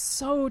justice,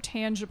 so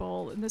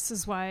tangible. And this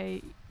is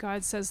why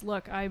God says,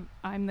 look,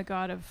 I'm the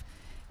God of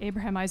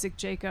Abraham, Isaac,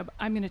 Jacob.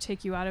 I'm going to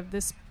take you out of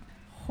this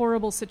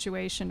horrible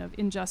situation of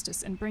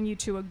injustice and bring you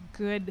to a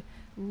good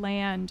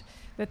land.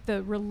 That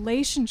the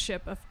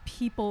relationship of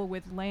people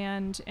with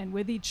land and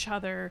with each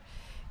other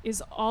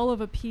is all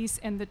of a piece,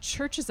 and the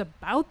church is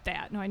about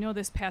that. Now, I know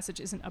this passage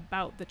isn't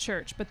about the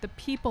church, but the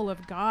people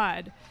of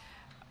God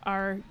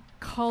are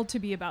called to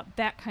be about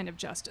that kind of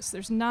justice.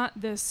 There's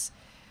not this,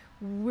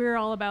 we're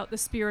all about the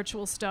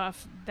spiritual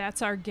stuff,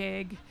 that's our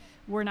gig,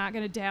 we're not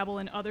going to dabble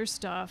in other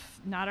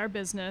stuff, not our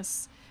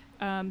business.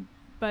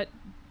 But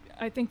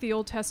I think the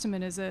Old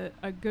Testament is a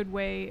good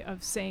way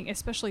of saying,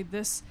 especially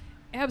this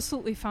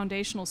absolutely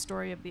foundational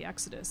story of the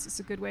Exodus, it's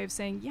a good way of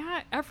saying,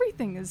 yeah,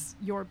 everything is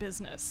your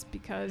business,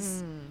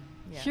 because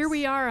here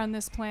we are on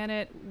this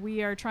planet,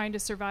 we are trying to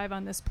survive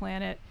on this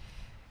planet.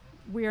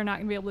 We are not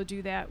going to be able to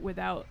do that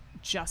without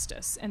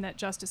justice, and that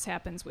justice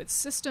happens with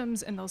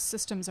systems, and those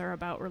systems are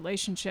about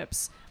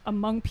relationships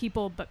among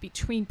people, but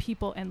between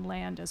people and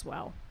land as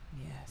well.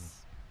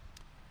 Yes.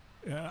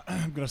 Yeah,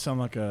 I'm going to sound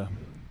like a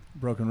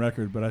broken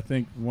record, but I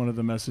think one of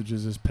the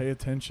messages is pay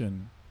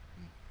attention.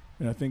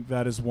 And I think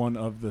that is one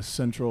of the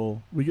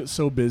central, we get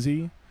so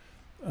busy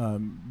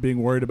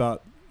being worried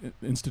about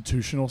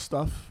institutional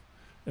stuff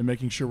and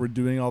making sure we're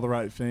doing all the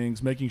right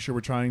things, making sure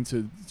we're trying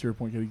to your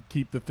point,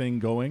 keep the thing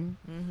going.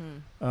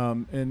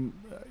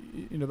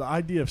 The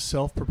idea of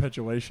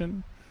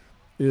self-perpetuation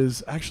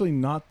is actually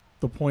not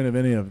the point of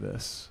any of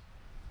this.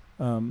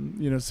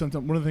 Sometimes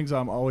one of the things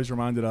I'm always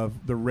reminded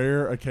of, the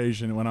rare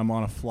occasion when I'm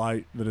on a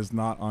flight that is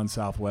not on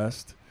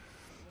Southwest,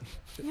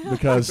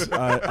 because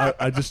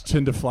I just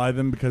tend to fly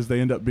them because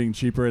they end up being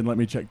cheaper and let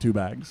me check 2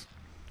 bags,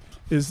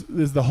 is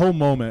the whole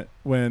moment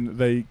when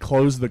they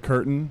close the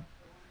curtain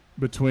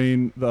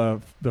between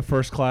the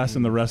first class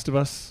and the rest of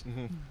us.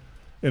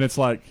 And it's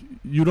like,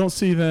 you don't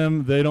see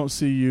them, they don't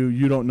see you,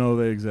 you don't know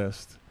they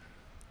exist.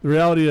 The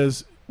reality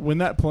is, when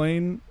that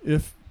plane,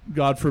 if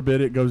God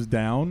forbid it goes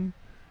down,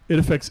 it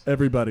affects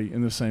everybody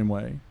in the same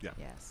way. Yeah.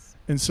 Yes.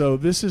 And so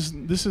this is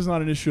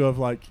not an issue of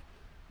like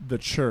the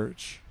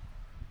church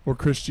or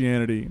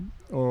Christianity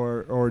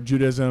or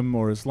Judaism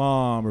or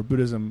Islam or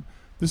Buddhism.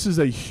 This is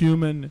a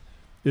human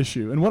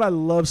issue. And what I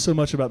love so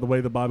much about the way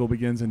the Bible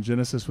begins in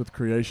Genesis with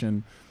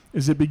creation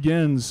is it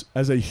begins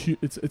as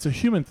it's a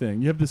human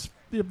thing. You have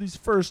these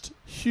first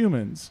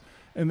humans,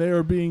 and they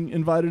are being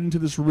invited into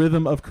this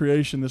rhythm of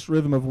creation, this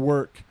rhythm of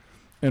work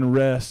and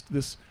rest,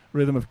 this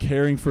rhythm of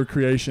caring for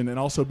creation and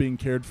also being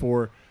cared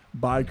for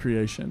by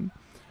creation.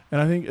 And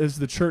I think as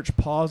the church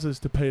pauses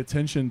to pay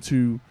attention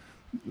to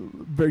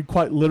very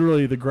quite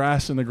literally the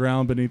grass and the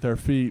ground beneath our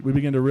feet, we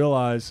begin to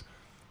realize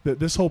that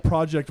this whole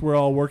project we're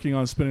all working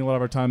on, spending a lot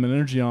of our time and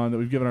energy on, that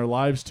we've given our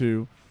lives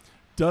to,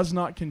 does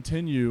not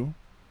continue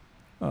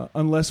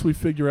unless we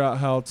figure out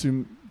how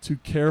to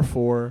care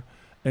for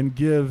and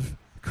give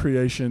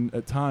creation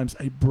at times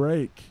a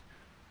break.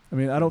 I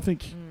mean, I don't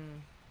think...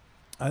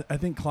 I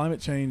think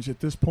climate change at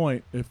this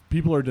point, if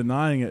people are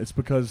denying it, it's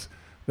because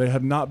they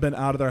have not been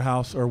out of their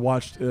house or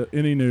watched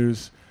any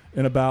news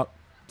in about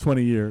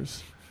 20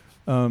 years.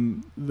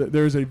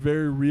 There's a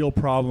very real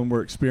problem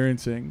we're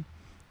experiencing.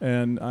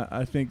 And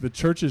I think the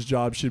church's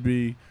job should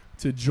be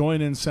to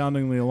join in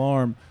sounding the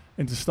alarm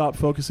and to stop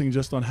focusing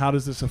just on how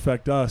does this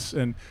affect us.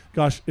 And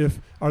gosh,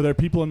 are there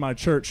people in my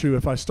church who,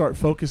 if I start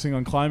focusing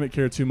on climate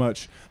care too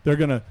much, they're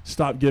going to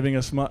stop giving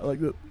us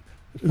money?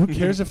 Who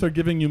cares if they're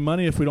giving you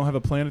money if we don't have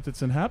a planet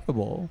that's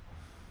inhabitable?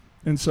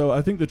 And so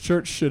I think the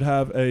church should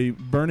have a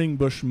burning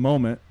bush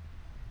moment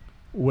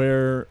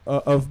where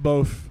of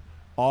both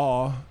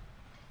awe,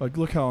 like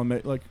look how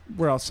like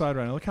we're outside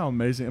right now, look how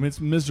amazing. I mean,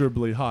 it's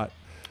miserably hot,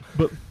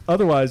 but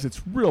otherwise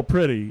it's real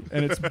pretty,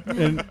 and it's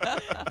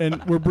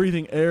and we're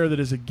breathing air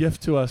that is a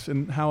gift to us,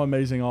 and how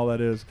amazing all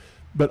that is.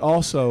 But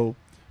also,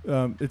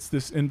 it's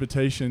this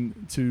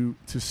invitation to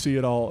see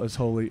it all as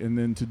holy, and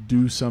then to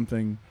do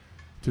something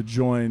to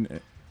join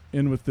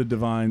in with the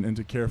divine and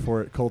to care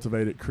for it,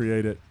 cultivate it,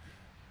 create it,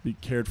 be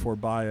cared for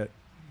by it.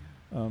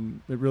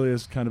 It really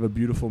is kind of a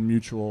beautiful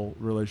mutual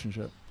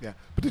relationship. Yeah.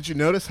 But did you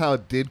notice how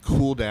it did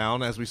cool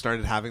down as we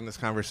started having this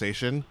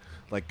conversation?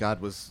 Like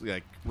God was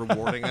like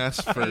rewarding us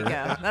for... There you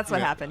go. That's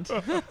what happened.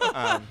 It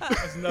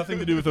has nothing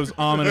to do with those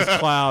ominous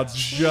clouds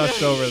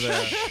just over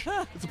there.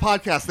 It's a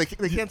podcast.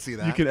 They can't see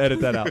that. You can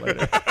edit that out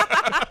later.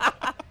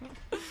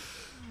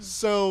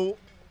 So...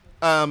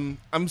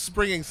 I'm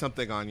springing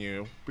something on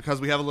you because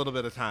we have a little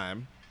bit of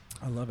time.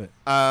 I love it.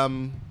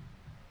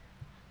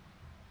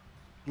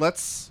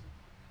 Let's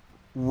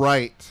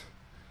write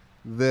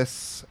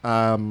this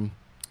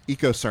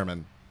eco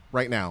sermon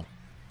right now.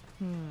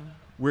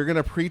 We're going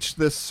to preach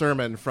this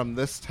sermon from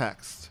this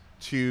text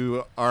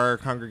to our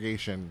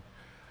congregation.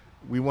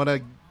 We want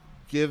to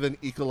give an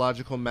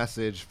ecological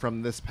message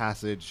from this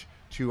passage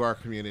to our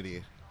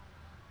community.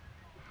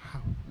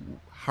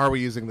 How are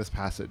we using this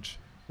passage?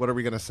 What are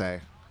we going to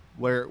say?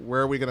 Where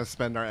are we going to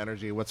spend our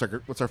energy? What's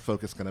our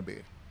focus going to be?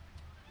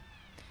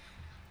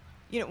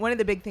 You know, one of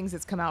the big things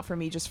that's come out for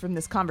me just from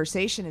this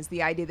conversation is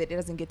the idea that it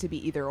doesn't get to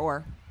be either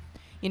or.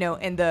 You know,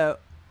 and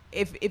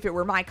if it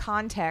were my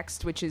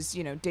context, which is,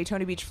 you know,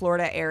 Daytona Beach,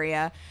 Florida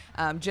area,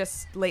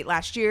 just late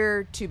last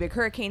year, 2 big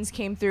hurricanes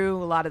came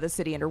through, a lot of the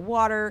city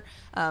underwater.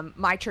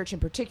 My church in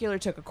particular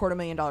took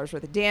 $250,000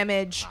 worth of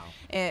damage. Wow.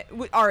 And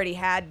we already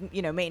had,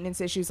 you know,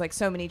 maintenance issues like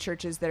so many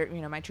churches that are,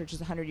 you know, my church is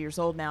 100 years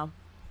old now.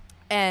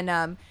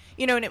 And,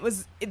 you know,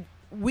 and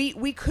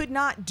we could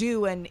not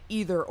do an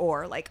either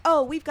or, like,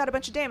 oh, we've got a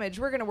bunch of damage,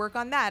 we're going to work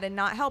on that and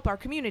not help our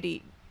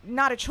community.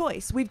 Not a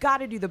choice. We've got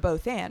to do the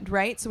both and,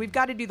 right? So we've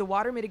got to do the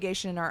water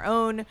mitigation in our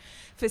own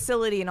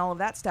facility and all of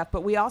that stuff.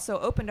 But we also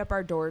opened up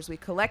our doors. We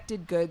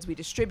collected goods. We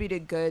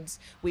distributed goods.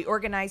 We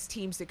organized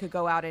teams that could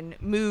go out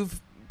and move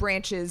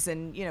branches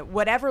and, you know,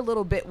 whatever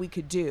little bit we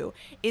could do.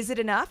 Is it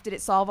enough? Did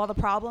it solve all the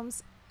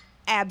problems?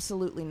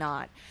 Absolutely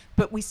not.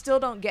 But we still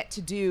don't get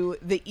to do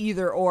the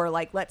either or,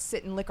 like, let's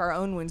sit and lick our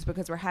own wounds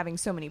because we're having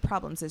so many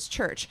problems as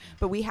church.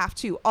 But we have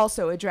to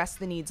also address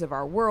the needs of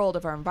our world,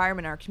 of our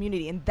environment, our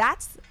community. And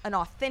that's an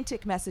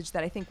authentic message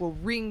that I think will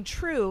ring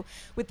true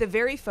with the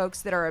very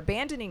folks that are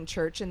abandoning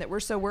church and that we're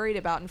so worried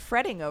about and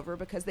fretting over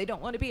because they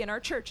don't want to be in our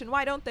church. And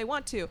why don't they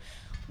want to?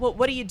 Well,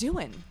 what are you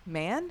doing,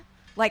 man?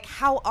 Like,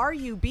 how are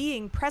you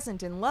being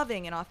present and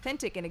loving and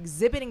authentic and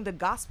exhibiting the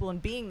gospel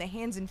and being the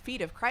hands and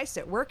feet of Christ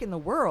at work in the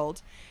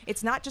world?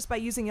 It's not just by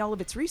using all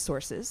of its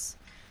resources.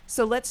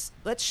 So let's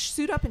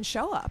suit up and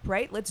show up,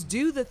 right? Let's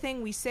do the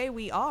thing we say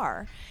we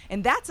are.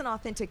 And that's an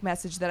authentic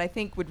message that I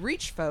think would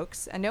reach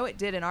folks. I know it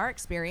did in our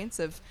experience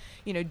of,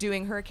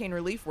 doing hurricane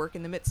relief work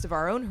in the midst of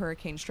our own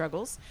hurricane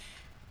struggles.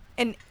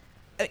 And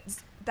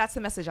that's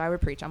the message I would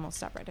preach. I'm going to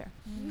stop right there.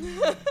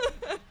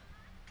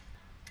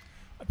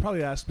 I'd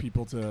probably ask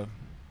people to,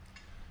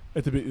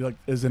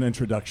 as an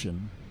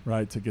introduction,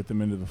 right, to get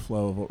them into the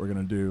flow of what we're going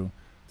to do,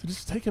 to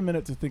just take a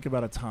minute to think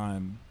about a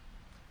time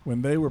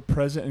when they were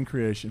present in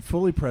creation,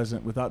 fully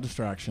present, without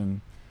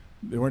distraction.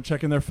 They weren't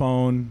checking their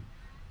phone.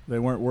 They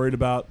weren't worried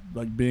about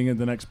being in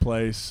the next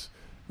place.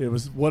 It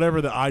was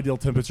whatever the ideal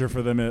temperature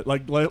for them is.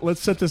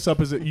 Let's set this up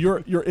as you're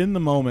in the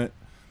moment.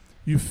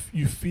 You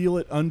feel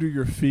it under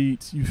your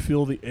feet. You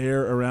feel the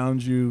air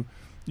around you.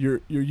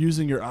 You're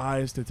using your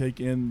eyes to take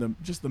in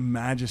the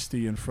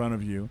majesty in front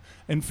of you.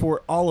 And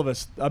for all of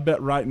us, I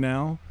bet right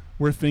now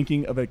we're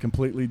thinking of a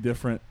completely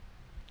different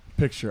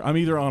picture. I'm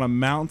either on a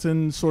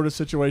mountain sort of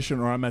situation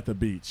or I'm at the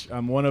beach.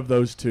 I'm one of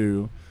those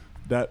two.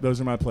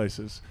 Those are my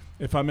places.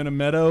 If I'm in a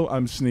meadow,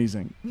 I'm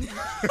sneezing.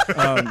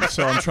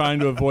 So I'm trying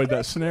to avoid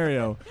that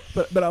scenario.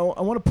 But I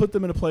want to put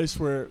them in a place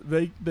where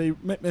they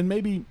and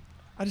maybe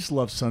I just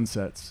love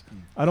sunsets.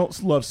 I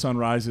don't love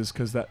sunrises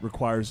because that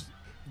requires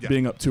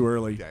being up too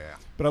early. Yeah.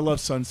 But I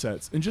love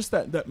sunsets. And just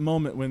that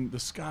moment when the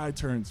sky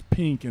turns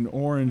pink and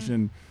orange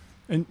and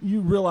you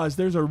realize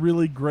there's a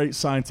really great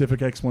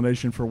scientific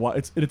explanation for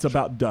why. It's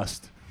about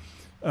dust.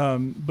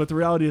 But the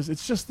reality is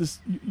it's just this,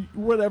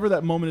 whatever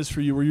that moment is for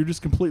you, where you're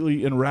just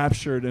completely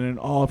enraptured and in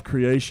awe of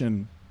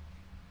creation.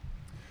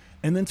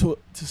 And then to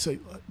say,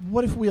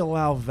 what if we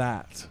allow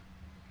that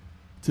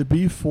to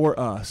be for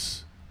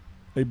us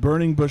a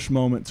burning bush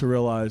moment to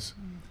realize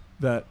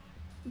that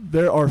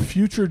there are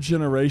future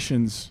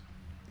generations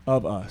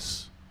of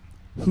us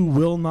who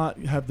will not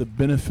have the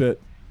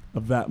benefit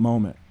of that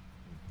moment.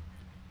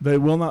 They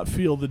will not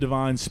feel the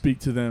divine speak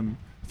to them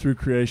through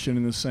creation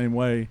in the same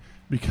way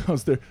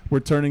because we're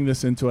turning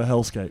this into a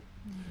hellscape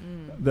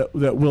that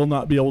will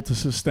not be able to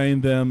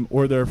sustain them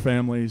or their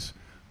families,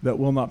 that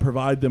will not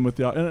provide them with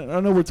and I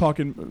know we're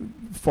talking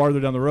farther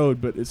down the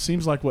road, but it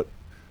seems like what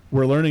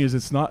we're learning is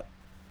it's not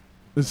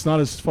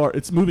as far,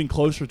 it's moving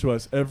closer to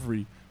us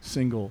every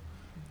single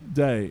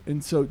day.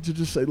 And so to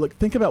just say, look,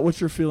 think about what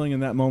you're feeling in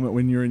that moment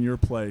when you're in your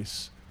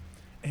place.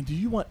 And do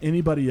you want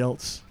anybody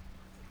else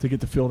to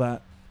get to feel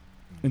that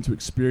and to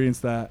experience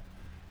that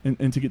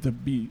and to get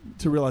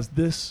to realize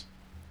this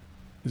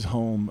is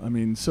home? I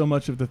mean, so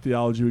much of the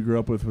theology we grew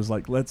up with was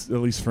at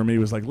least for me,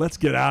 was let's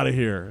get out of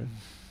here.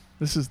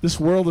 This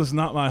world is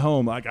not my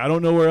home. I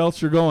don't know where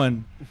else you're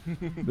going,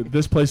 but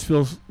this place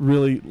feels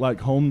really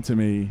like home to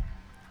me.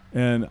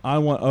 And I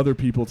want other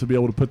people to be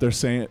able to put their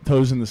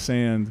toes in the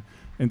sand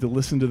and to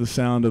listen to the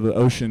sound of the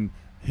ocean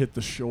hit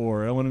the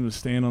shore. I want them to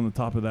stand on the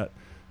top of that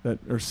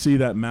or see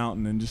that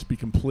mountain and just be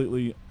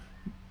completely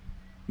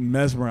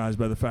mesmerized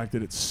by the fact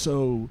that it's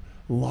so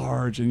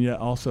large and yet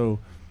also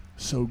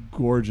so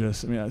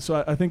gorgeous. I mean,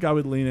 so I think I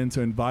would lean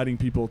into inviting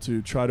people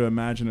to try to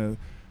imagine a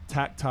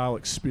tactile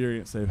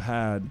experience they've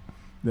had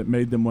that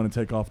made them want to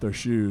take off their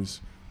shoes,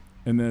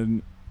 and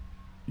then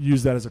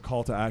use that as a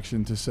call to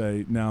action to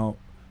say, now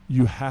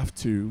you have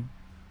to,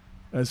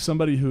 as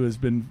somebody who has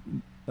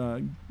been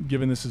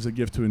given this as a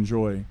gift to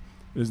enjoy,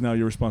 it is now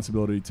your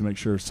responsibility to make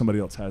sure somebody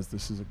else has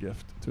this as a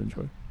gift to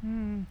enjoy.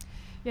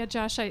 Yeah,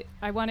 Josh,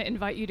 I want to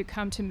invite you to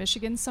come to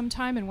Michigan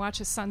sometime and watch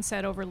a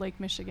sunset over Lake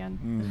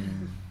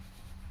Michigan.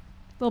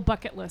 Little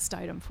bucket list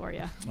item for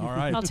you. All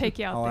right. I'll take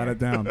you out there. I'll add it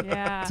down.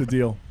 Yeah. It's a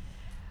deal.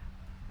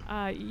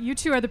 You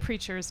two are the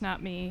preachers,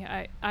 not me.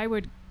 I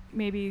would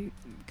maybe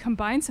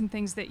combine some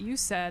things that you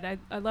said.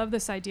 I love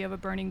this idea of a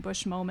burning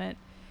bush moment.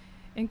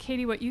 And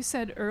Katie, what you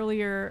said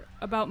earlier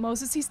about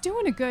Moses, he's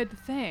doing a good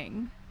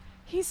thing.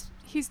 He's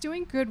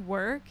doing good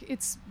work.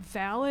 It's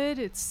valid.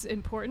 It's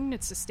important.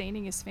 It's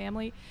sustaining his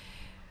family.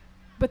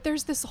 But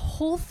there's this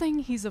whole thing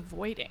he's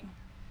avoiding,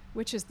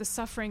 which is the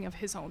suffering of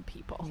his own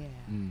people.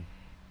 Yeah.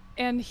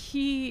 And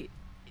he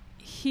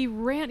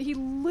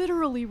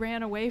literally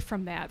ran away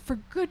from that for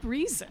good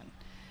reason.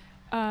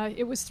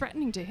 It was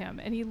threatening to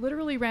him, and he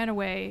literally ran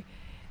away.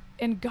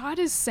 And God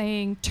is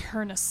saying,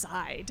 turn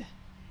aside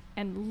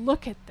and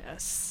look at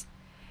this.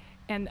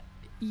 And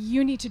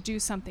you need to do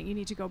something. You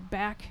need to go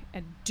back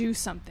and do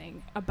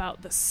something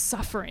about the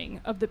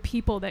suffering of the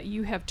people that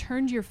you have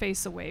turned your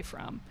face away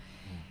from.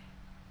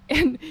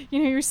 And,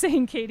 you're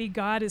saying, Katie,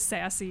 God is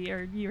sassy,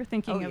 or you're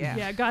thinking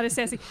God is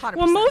sassy. 100%.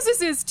 Well,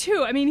 Moses is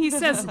too. I mean, he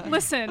says,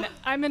 listen,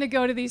 I'm going to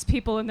go to these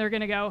people and they're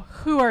going to go,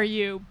 who are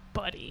you,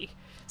 buddy?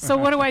 So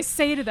what do I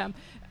say to them?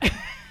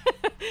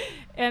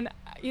 And,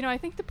 I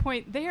think the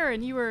point there,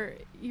 and you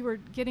were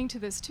getting to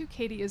this too,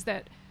 Katie, is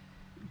that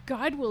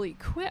God will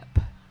equip.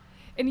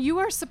 And you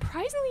are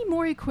surprisingly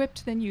more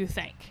equipped than you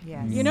think.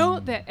 Yes.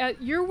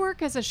 That your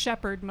work as a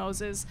shepherd,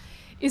 Moses,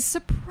 is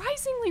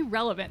surprisingly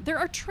relevant. There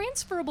are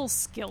transferable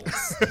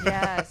skills.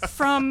 Yes.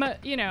 From,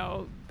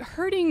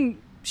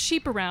 herding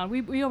sheep around.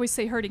 We always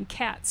say herding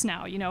cats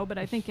now, but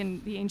I think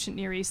in the ancient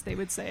Near East they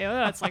would say,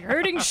 it's like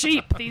herding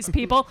sheep, these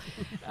people.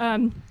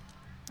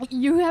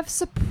 You have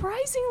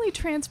surprisingly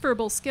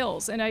transferable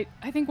skills. And I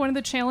think one of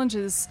the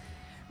challenges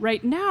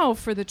right now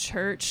for the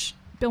church,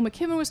 Bill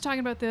McKibben was talking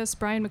about this,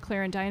 Brian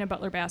McLaren, Diana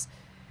Butler-Bass,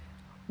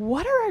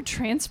 what are our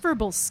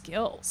transferable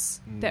skills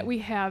that we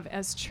have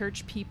as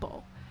church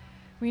people?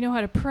 We know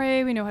how to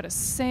pray. We know how to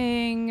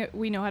sing.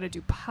 We know how to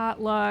do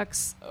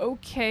potlucks.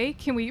 Okay,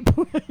 can we,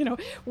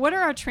 what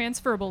are our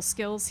transferable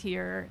skills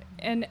here?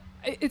 And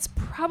it's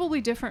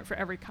probably different for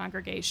every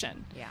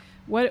congregation. Yeah.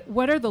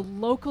 What are the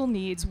local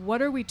needs?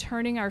 What are we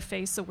turning our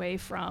face away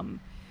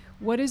from?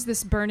 What is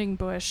this burning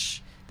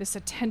bush, this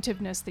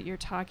attentiveness that you're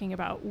talking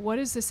about? What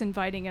is this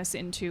inviting us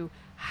into?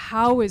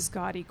 How is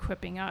God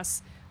equipping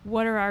us?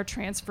 What are our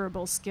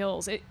transferable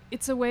skills?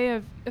 It's a way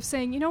of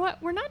saying, you know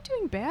what, we're not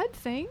doing bad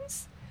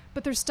things,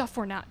 but there's stuff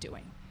we're not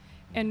doing.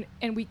 And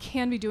we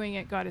can be doing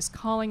it. God is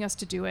calling us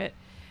to do it.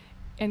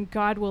 And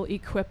God will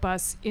equip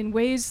us in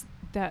ways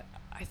that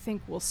I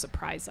think will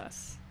surprise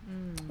us.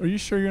 Are you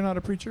sure you're not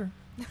a preacher?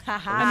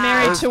 I'm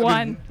married to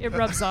one. It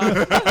rubs off.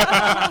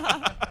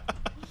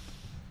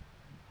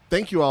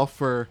 Thank you all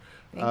for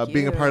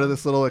being a part of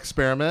this little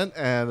experiment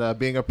and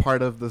being a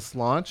part of this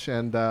launch.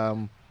 And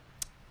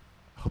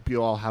hope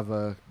you all have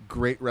a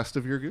great rest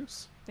of your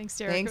goose. Thanks,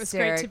 Derek. Thanks, it was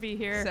Derek. great to be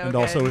here. So And good.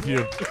 also with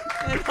you.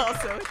 And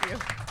also with you.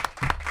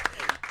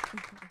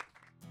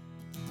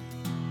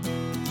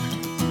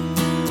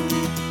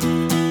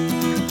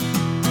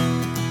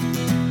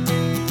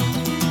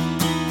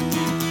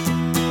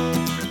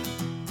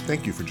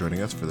 Thank you for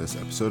joining us for this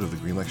episode of the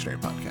Green Lectionary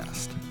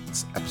Podcast.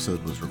 This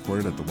episode was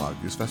recorded at the Wild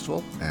Goose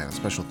Festival, and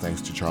special thanks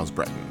to Charles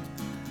Breton.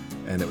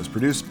 And it was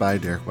produced by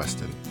Derek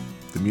Weston.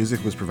 The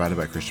music was provided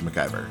by Christian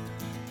McIver.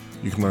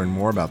 You can learn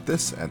more about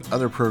this and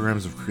other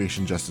programs of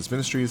Creation Justice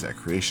Ministries at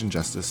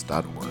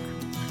creationjustice.org.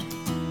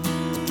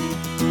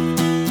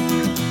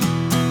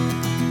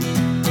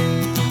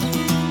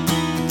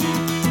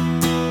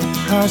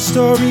 Our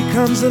story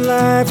comes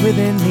alive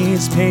within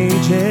these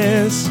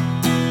pages.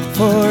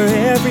 For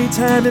every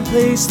time and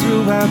place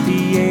throughout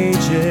the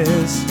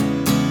ages,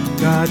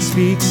 God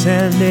speaks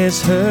and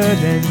is heard,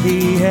 and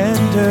the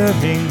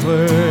enduring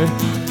word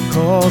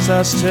calls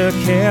us to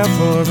care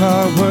for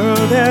our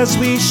world as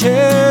we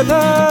share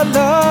the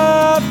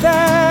love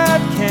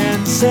that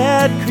can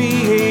set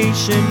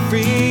creation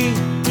free,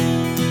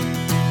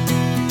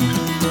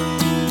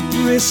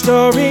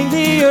 restoring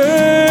the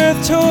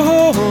earth to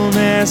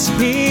wholeness,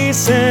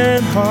 peace,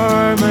 and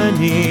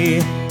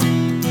harmony.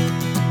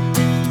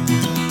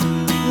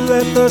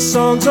 Let the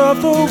songs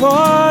of the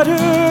water,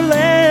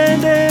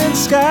 land, and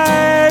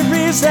sky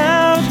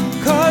resound,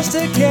 'cause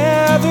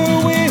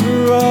together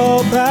we're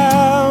all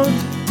bound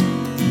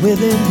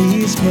within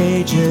these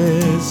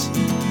pages.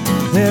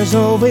 There's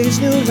always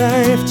new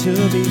life to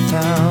be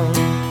found.